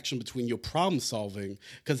that connection between your problem solving,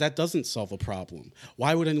 because that doesn't solve a problem.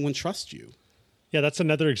 Why would anyone trust you? Yeah, that's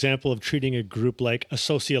another example of treating a group like a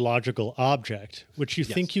sociological object, which you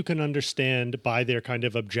think you can understand by their kind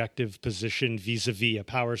of objective position vis-a-vis a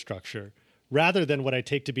power structure, rather than what I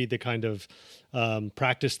take to be the kind of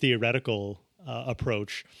practice theoretical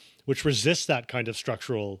approach, which resists that kind of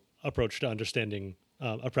structural approach to understanding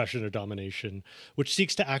oppression or domination, which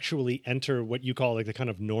seeks to actually enter what you call like the kind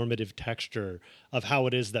of normative texture of how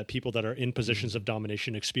it is that people that are in positions of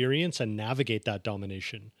domination experience and navigate that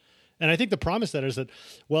domination. And I think the promise that is that,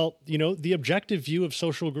 well, the objective view of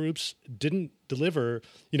social groups didn't deliver,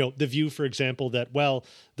 the view, for example, that, well,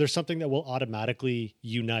 there's something that will automatically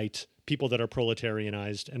unite people that are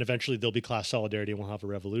proletarianized, and eventually there'll be class solidarity and we'll have a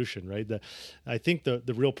revolution, right? I think the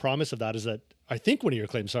real promise of that is that, I think one of your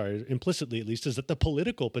claims, implicitly at least, is that the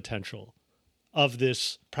political potential of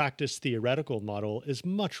this practice theoretical model is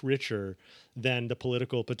much richer than the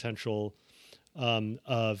political potential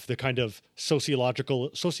of the kind of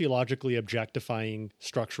sociologically objectifying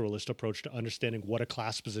structuralist approach to understanding what a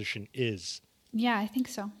class position is. Yeah, I think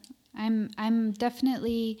so. I'm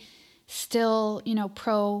definitely still,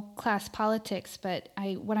 pro class politics, but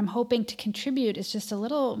what I'm hoping to contribute is just a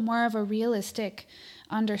little more of a realistic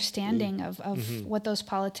understanding of what those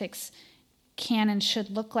politics can and should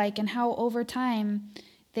look like, and how over time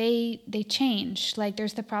they change. Like,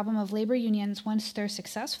 there's the problem of labor unions. Once they're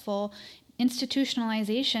successful,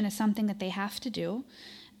 institutionalization is something that they have to do,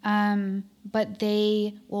 but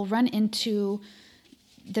they will run into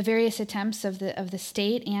the various attempts of the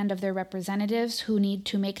state and of their representatives, who need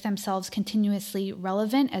to make themselves continuously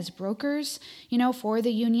relevant as brokers, for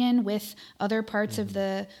the union with other parts of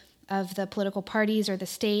the political parties or the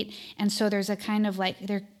state. And so there's a kind of like,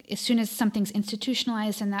 as soon as something's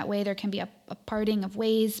institutionalized in that way, there can be a parting of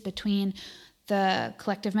ways between the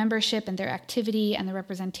collective membership and their activity and the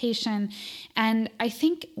representation. And I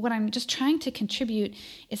think what I'm just trying to contribute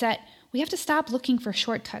is that we have to stop looking for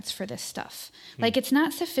shortcuts for this stuff. Like, it's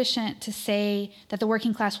not sufficient to say that the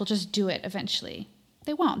working class will just do it eventually.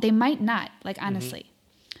 They won't. They might not, honestly.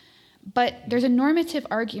 But there's a normative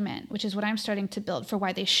argument, which is what I'm starting to build, for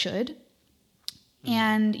why they should.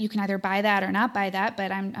 And you can either buy that or not buy that,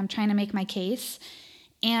 but I'm trying to make my case.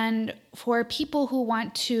 And for people who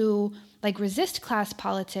want to resist class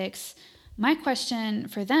politics, my question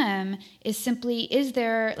for them is simply, is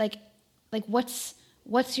there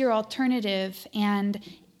what's your alternative, and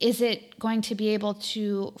is it going to be able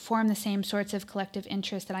to form the same sorts of collective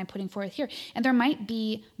interest that I'm putting forth here? And there might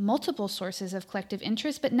be multiple sources of collective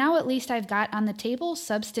interest, but now at least I've got on the table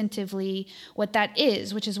substantively what that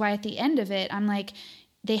is, which is why at the end of it, I'm like,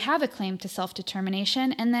 they have a claim to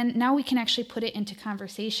self-determination, and then now we can actually put it into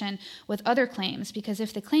conversation with other claims, because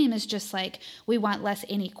if the claim is just we want less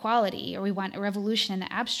inequality, or we want a revolution in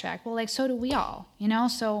the abstract, well, so do we all,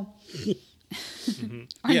 so...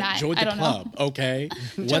 Or yeah, not. join the club, okay?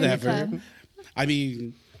 Whatever. I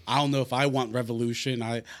mean, I don't know if I want revolution.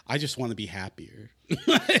 I just want to be happier.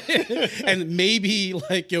 And maybe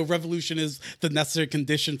revolution is the necessary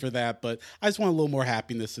condition for that, but I just want a little more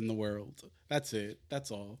happiness in the world. That's it.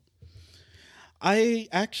 That's all. I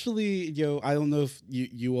actually, I don't know if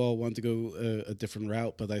you all want to go a different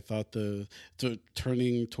route, but I thought the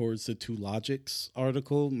turning towards the Two Logics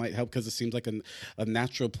article might help, because it seems like a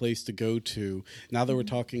natural place to go to. Now that we're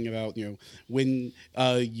talking about, when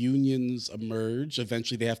unions emerge,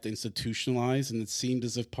 eventually they have to institutionalize, and it seemed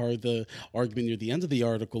as if part of the argument near the end of the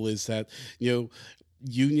article is that,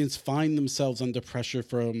 unions find themselves under pressure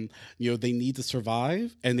from, they need to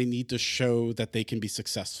survive and they need to show that they can be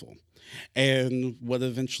successful. And what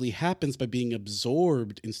eventually happens by being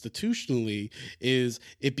absorbed institutionally is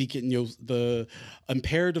the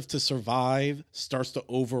imperative to survive starts to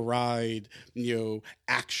override,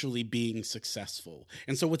 actually being successful.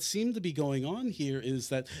 And so what seemed to be going on here is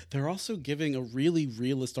that they're also giving a really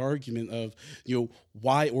realist argument of,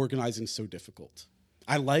 why organizing is so difficult.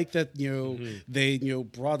 I like that, they,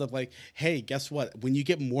 brought up like, hey, guess what? When you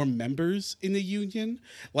get more members in the union,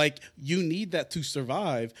 like you need that to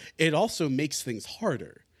survive. It also makes things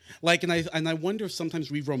harder. Like, and I wonder if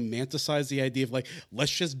sometimes we romanticize the idea of like,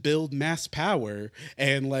 let's just build mass power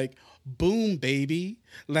and like, boom, baby,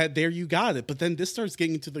 there you got it. But then this starts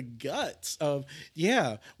getting into the guts of,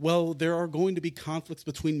 yeah, well, there are going to be conflicts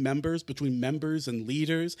between members and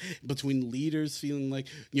leaders, between leaders feeling like,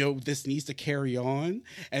 this needs to carry on.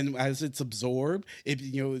 And as it's absorbed,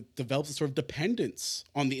 it develops a sort of dependence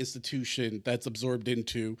on the institution that's absorbed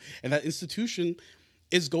into, and that institution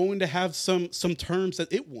is going to have some terms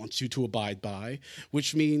that it wants you to abide by,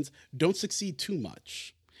 which means don't succeed too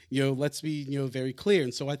much. Let's be, very clear.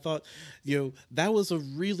 And so I thought, that was a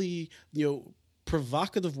really,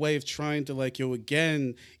 provocative way of trying to like,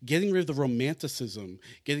 again, getting rid of the romanticism,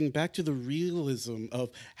 getting back to the realism of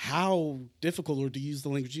how difficult, or to use the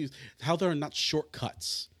language used, how there are not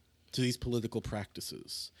shortcuts to these political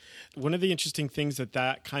practices. One of the interesting things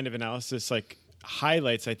that kind of analysis like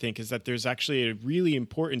highlights, I think, is that there's actually a really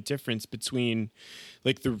important difference between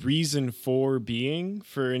like the reason for being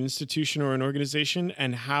for an institution or an organization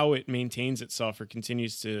and how it maintains itself or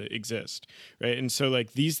continues to exist, right? And so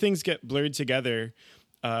like these things get blurred together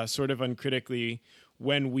sort of uncritically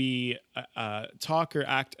when we talk or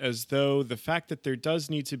act as though the fact that there does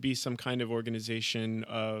need to be some kind of organization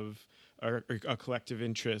of or a collective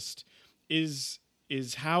interest is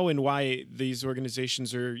how and why these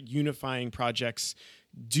organizations or unifying projects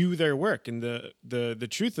do their work. And the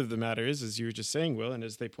truth of the matter is, as you were just saying, Will, and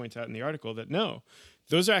as they point out in the article, that no,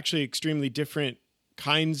 those are actually extremely different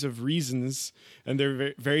kinds of reasons, and they're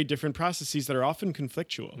very, very different processes that are often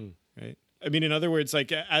conflictual, right? I mean, in other words,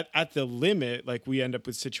 like at the limit, like we end up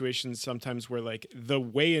with situations sometimes where like the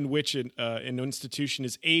way in which an institution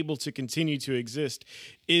is able to continue to exist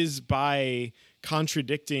is by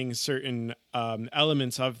contradicting certain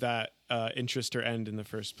elements of that interest or end in the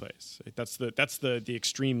first place. Like that's the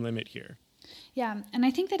extreme limit here. Yeah, and I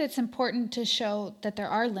think that it's important to show that there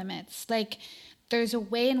are limits. Like there's a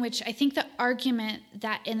way in which I think the argument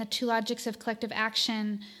that in the Two Logics of Collective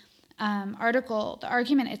Action article, the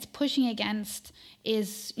argument it's pushing against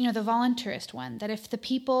is, the voluntarist one, that if the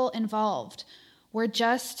people involved were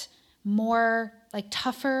just more like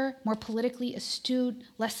tougher, more politically astute,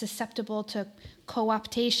 less susceptible to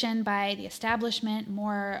co-optation by the establishment,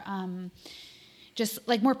 more just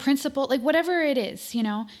like more principled, like whatever it is,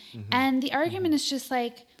 Mm-hmm. And the argument is just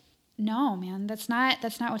like, no, man, that's not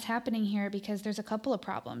what's happening here, because there's a couple of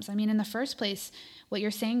problems. I mean, in the first place, what you're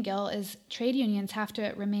saying, Gil, is trade unions have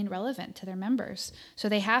to remain relevant to their members. So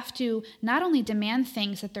they have to not only demand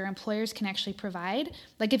things that their employers can actually provide.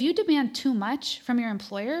 Like if you demand too much from your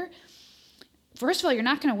employer, first of all, you're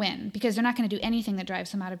not going to win, because they're not going to do anything that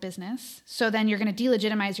drives them out of business. So then you're going to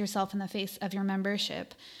delegitimize yourself in the face of your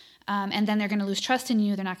membership. And then they're going to lose trust in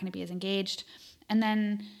you. They're not going to be as engaged. And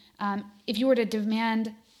then if you were to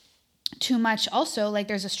demand too much also, like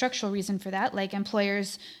there's a structural reason for that. Like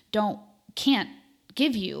employers can't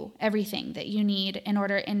give you everything that you need in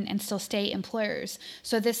order and still stay employers.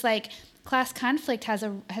 So this like class conflict has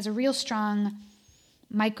a real strong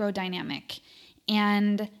micro dynamic.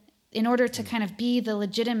 And in order to kind of be the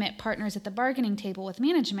legitimate partners at the bargaining table with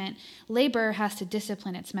management, labor has to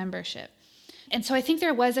discipline its membership. And so I think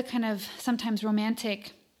there was a kind of sometimes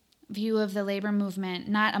romantic view of the labor movement,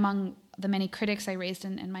 not among the many critics I raised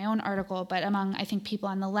in my own article, but among, I think, people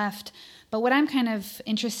on the left. But what I'm kind of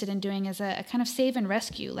interested in doing is a kind of save and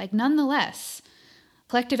rescue. Like, nonetheless,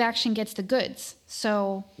 collective action gets the goods.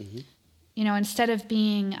 So, instead of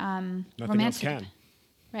being romantic, else can.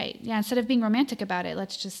 Right? Yeah. Instead of being romantic about it,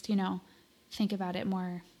 let's just think about it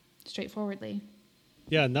more straightforwardly.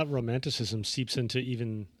 Yeah, and that romanticism seeps into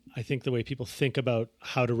even, I think, the way people think about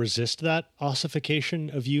how to resist that ossification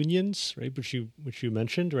of unions, right? Which you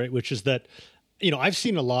mentioned, right? Which is that, I've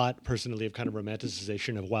seen a lot personally of kind of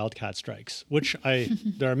romanticization of wildcat strikes, which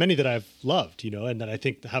there are many that I've loved, and that I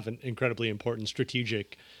think have an incredibly important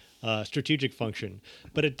strategic function.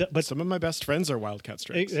 But some of my best friends are wildcat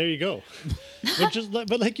strikes. There you go.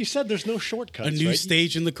 but like you said, there's no shortcuts. A new right?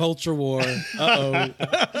 stage in the culture war.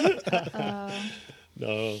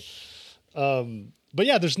 No. But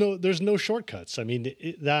yeah, there's no shortcuts. I mean,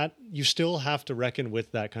 that you still have to reckon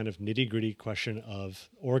with that kind of nitty-gritty question of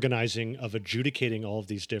organizing, of adjudicating all of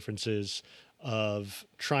these differences, of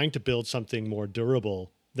trying to build something more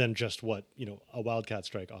durable than just what, a wildcat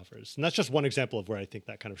strike offers. And that's just one example of where I think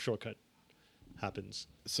that kind of shortcut happens.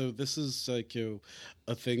 So this is like,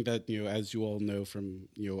 a thing that, as you all know from,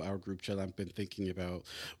 our group chat, I've been thinking about,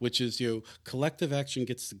 which is, collective action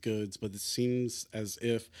gets the goods, but it seems as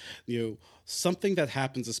if, something that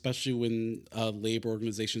happens, especially when labor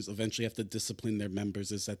organizations eventually have to discipline their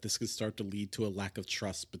members, is that this can start to lead to a lack of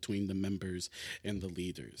trust between the members and the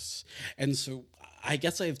leaders. And so I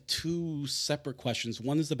guess I have two separate questions.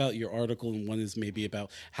 One is about your article, and one is maybe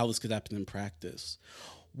about how this could happen in practice.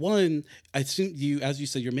 One, I think as you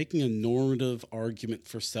said, you're making a normative argument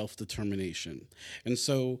for self-determination. And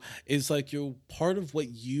so it's like, part of what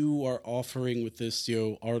you are offering with this,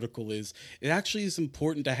 article is it actually is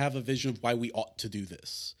important to have a vision of why we ought to do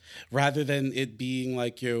this, rather than it being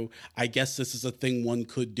like, I guess this is a thing one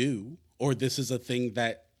could do, or this is a thing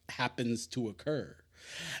that happens to occur.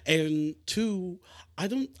 And two,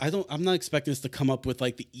 I'm not expecting us to come up with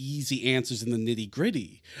like the easy answers in the nitty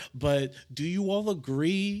gritty, but do you all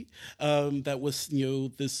agree that with,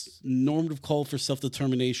 this normative call for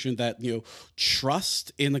self-determination, that,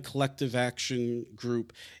 trust in a collective action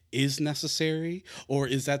group is necessary? Or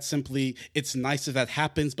is that simply, it's nice if that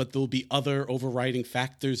happens, but there'll be other overriding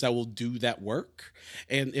factors that will do that work?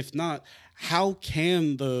 And if not, how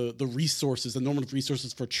can the resources, the normative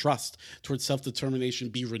resources for trust towards self-determination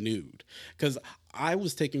be renewed? Because I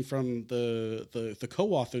was taking from the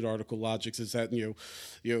co-authored article, Logics, is that,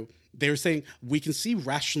 they were saying we can see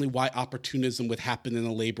rationally why opportunism would happen in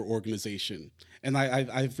a labor organization. And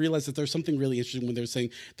I've realized that there's something really interesting when they're saying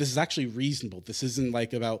this is actually reasonable. This isn't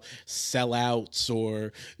like about sellouts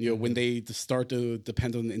or, when they start to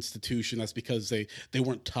depend on an institution, that's because they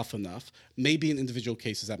weren't tough enough. Maybe in individual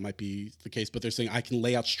cases that might be the case, but they're saying I can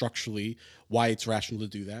lay out structurally why it's rational to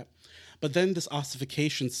do that. But then this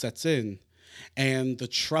ossification sets in, and the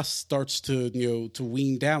trust starts to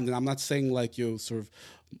wean down. And I'm not saying like, sort of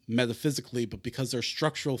metaphysically, but because there are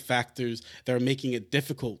structural factors that are making it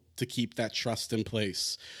difficult to keep that trust in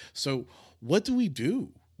place. So what do we do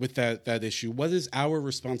with that issue? What is our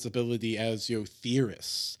responsibility as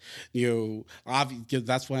theorists?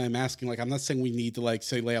 That's why I'm asking. Like, I'm not saying we need to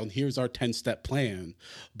lay out, here's our 10-step plan,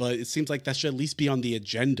 but it seems like that should at least be on the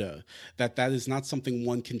agenda. That is not something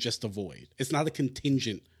one can just avoid. It's not a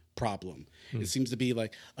contingent problem. It seems to be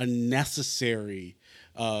like a necessary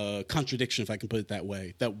contradiction, if I can put it that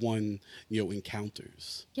way, that one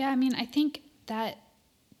encounters. Yeah, I mean, I think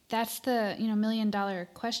that's the $1 million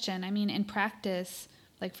question. I mean, in practice,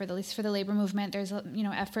 like at least for the labor movement, there's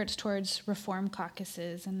efforts towards reform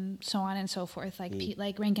caucuses and so on and so forth,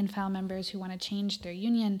 like rank and file members who want to change their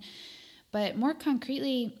union. But more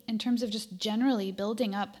concretely, in terms of just generally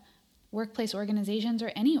building up workplace organizations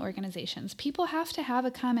or any organizations, people have to have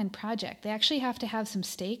a common project. They actually have to have some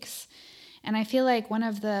stakes. And I feel like one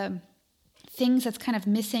of the things that's kind of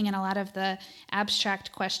missing in a lot of the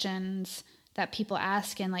abstract questions that people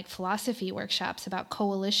ask in like philosophy workshops about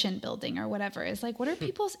coalition building or whatever is like, what are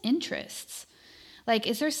people's interests? Like,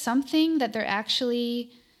 is there something that they're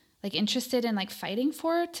actually like interested in like fighting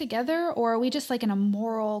for together? Or are we just like in a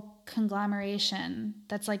moral conglomeration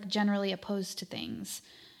that's like generally opposed to things?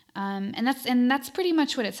 And that's pretty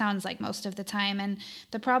much what it sounds like most of the time. And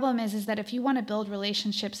the problem is that if you want to build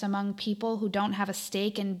relationships among people who don't have a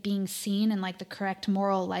stake in being seen in like the correct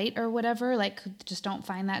moral light or whatever, like just don't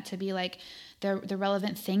find that to be like the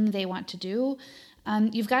relevant thing they want to do,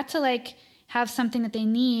 you've got to like have something that they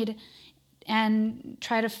need and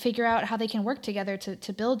try to figure out how they can work together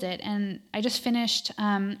to build it. And I just finished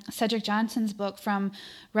Cedric Johnson's book, From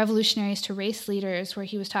Revolutionaries to Race Leaders, where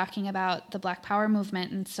he was talking about the Black Power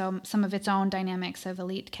movement and some of its own dynamics of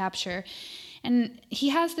elite capture. And he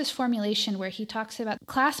has this formulation where he talks about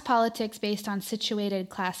class politics based on situated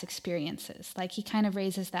class experiences. Like, he kind of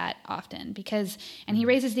raises that often and he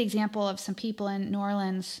raises the example of some people in New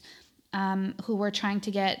Orleans who were trying to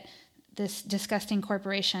get this disgusting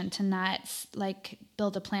corporation to not like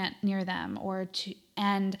build a plant near them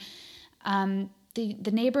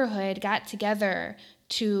the neighborhood got together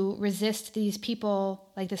to resist these people,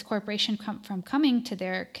 like this corporation from coming to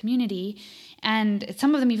their community. And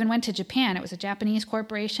some of them even went to Japan. It was a Japanese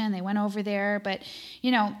corporation. They went over there, but,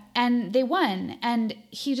 and they won. And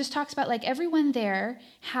he just talks about like everyone there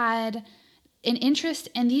had an interest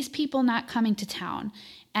in these people not coming to town.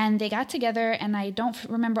 And they got together, and I don't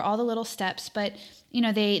remember all the little steps, but,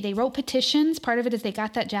 they wrote petitions. Part of it is they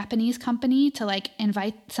got that Japanese company to like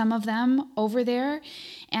invite some of them over there.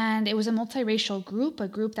 And it was a multiracial group, a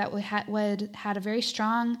group that had a very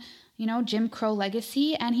strong, Jim Crow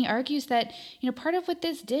legacy. And he argues that, part of what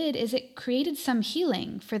this did is it created some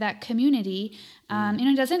healing for that community.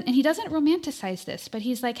 He doesn't romanticize this, but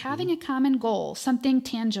he's like having a common goal, something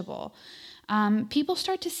tangible. people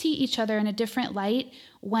start to see each other in a different light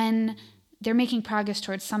when they're making progress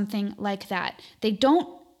towards something like that. They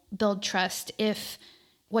don't build trust if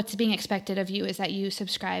what's being expected of you is that you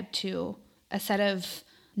subscribe to a set of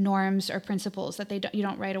norms or principles that you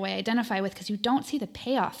don't right away identify with, because you don't see the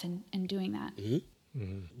payoff in doing that.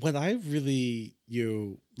 What I really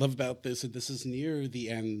love about this, and this is near the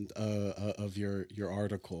end of your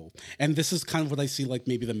article, and this is kind of what I see like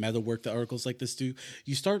maybe the meta work that articles like this do.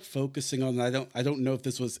 You start focusing on, I don't know if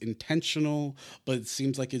this was intentional, but it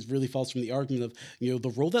seems like it really falls from the argument of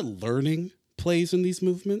the role that learning plays in these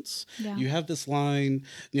movements. Yeah. You have this line,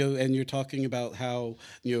 and you're talking about how,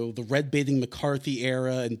 the red baiting McCarthy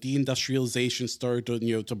era and deindustrialization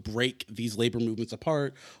started to break these labor movements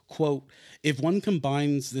apart. Quote, if one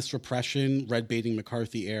combines this repression, red baiting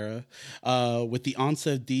McCarthy era, with the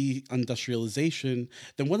onset of deindustrialization,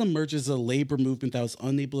 then what emerges is a labor movement that was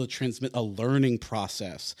unable to transmit a learning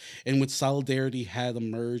process in which solidarity had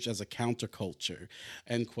emerged as a counterculture,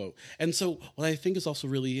 end quote. And so what I think is also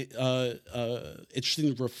really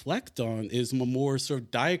interesting to reflect on is a more sort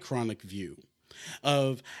of diachronic view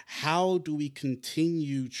of how do we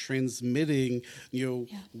continue transmitting,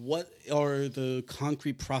 what are the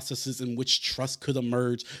concrete processes in which trust could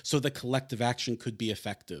emerge so that collective action could be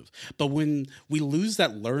effective. But when we lose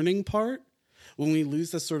that learning part, when we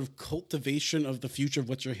lose that sort of cultivation of the future of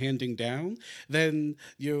what you're handing down, then,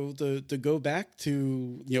 to go back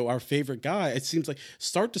to, our favorite guy, it seems like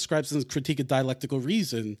Stark describes in his Critique of Dialectical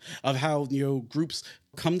Reason of how, groups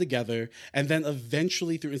come together and then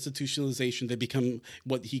eventually through institutionalization, they become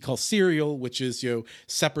what he calls serial, which is,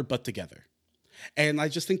 separate but together. And I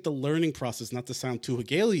just think the learning process, not to sound too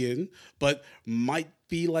Hegelian, but might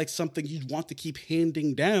be like something you'd want to keep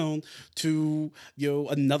handing down to,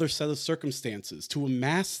 another set of circumstances, to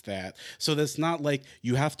amass that. So that's not like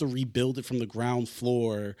you have to rebuild it from the ground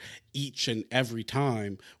floor each and every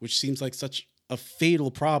time, which seems like such a fatal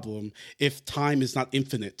problem if time is not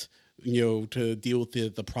infinite, to deal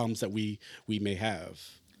with the problems that we may have.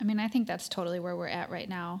 I mean, I think that's totally where we're at right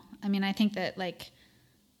now. I mean, I think that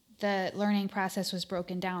the learning process was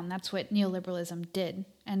broken down. That's what neoliberalism did.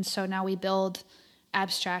 And so now we build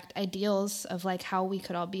abstract ideals of how we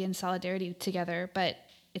could all be in solidarity together, but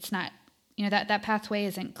it's not, that pathway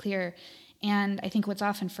isn't clear. And I think what's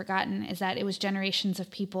often forgotten is that it was generations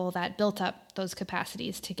of people that built up those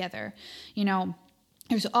capacities together.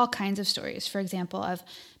 There's all kinds of stories, for example, of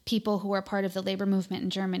people who were part of the labor movement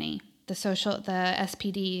in Germany, the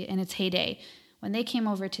SPD in its heyday. When they came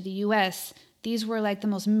over to the U.S., these were the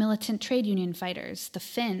most militant trade union fighters, the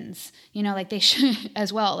Finns, they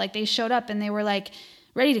as well. They showed up and they were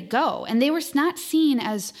ready to go. And they were not seen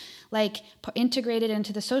as integrated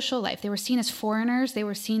into the social life. They were seen as foreigners. They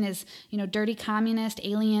were seen as, dirty communist,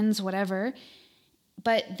 aliens, whatever.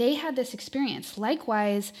 But they had this experience.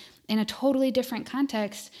 Likewise, in a totally different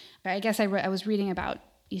context, I guess I was reading about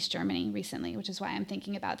East Germany recently, which is why I'm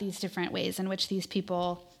thinking about these different ways in which these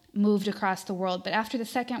people moved across the world. But after the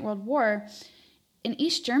Second World War, in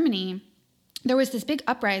East Germany, there was this big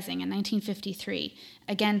uprising in 1953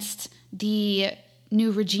 against the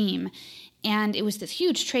new regime. And it was this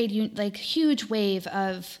huge huge wave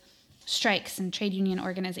of strikes and trade union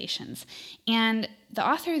organizations. And the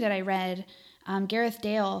author that I read, Gareth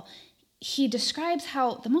Dale, he describes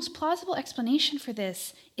how the most plausible explanation for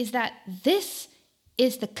this is that this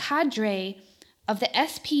is the cadre of the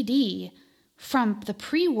SPD from the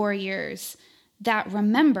pre-war years that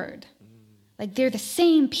remembered. They're the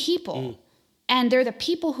same people. And they're the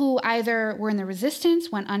people who either were in the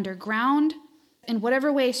resistance, went underground, in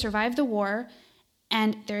whatever way survived the war,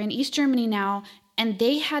 and they're in East Germany now, and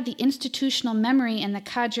they had the institutional memory and the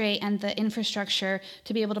cadre and the infrastructure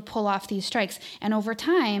to be able to pull off these strikes. And over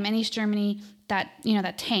time, in East Germany, that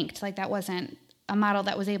tanked. That wasn't a model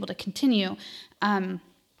that was able to continue.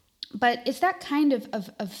 But it's that kind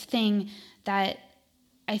of thing that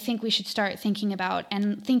I think we should start thinking about,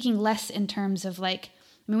 and thinking less in terms of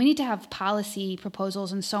we need to have policy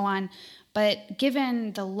proposals and so on, but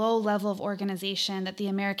given the low level of organization that the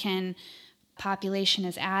American population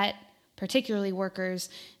is at, particularly workers,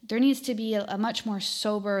 there needs to be a much more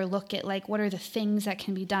sober look at what are the things that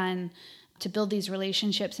can be done to build these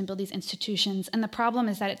relationships and build these institutions. And the problem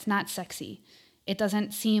is that it's not sexy. It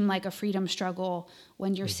doesn't seem like a freedom struggle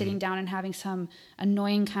when you're sitting down and having some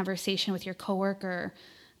annoying conversation with your coworker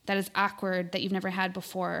that is awkward, that you've never had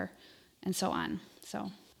before, and so on.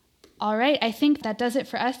 So All right, I think that does it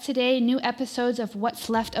for us today. New episodes of What's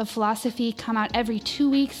Left of Philosophy come out every 2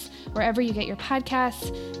 weeks, wherever you get your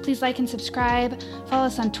podcasts. Please like and subscribe. Follow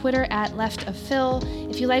us on Twitter at LeftOfPhil.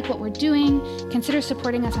 If you like what we're doing, consider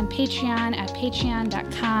supporting us on Patreon at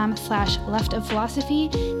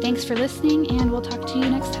patreon.com/leftofphilosophy. Thanks for listening, and we'll talk to you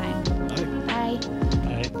next time.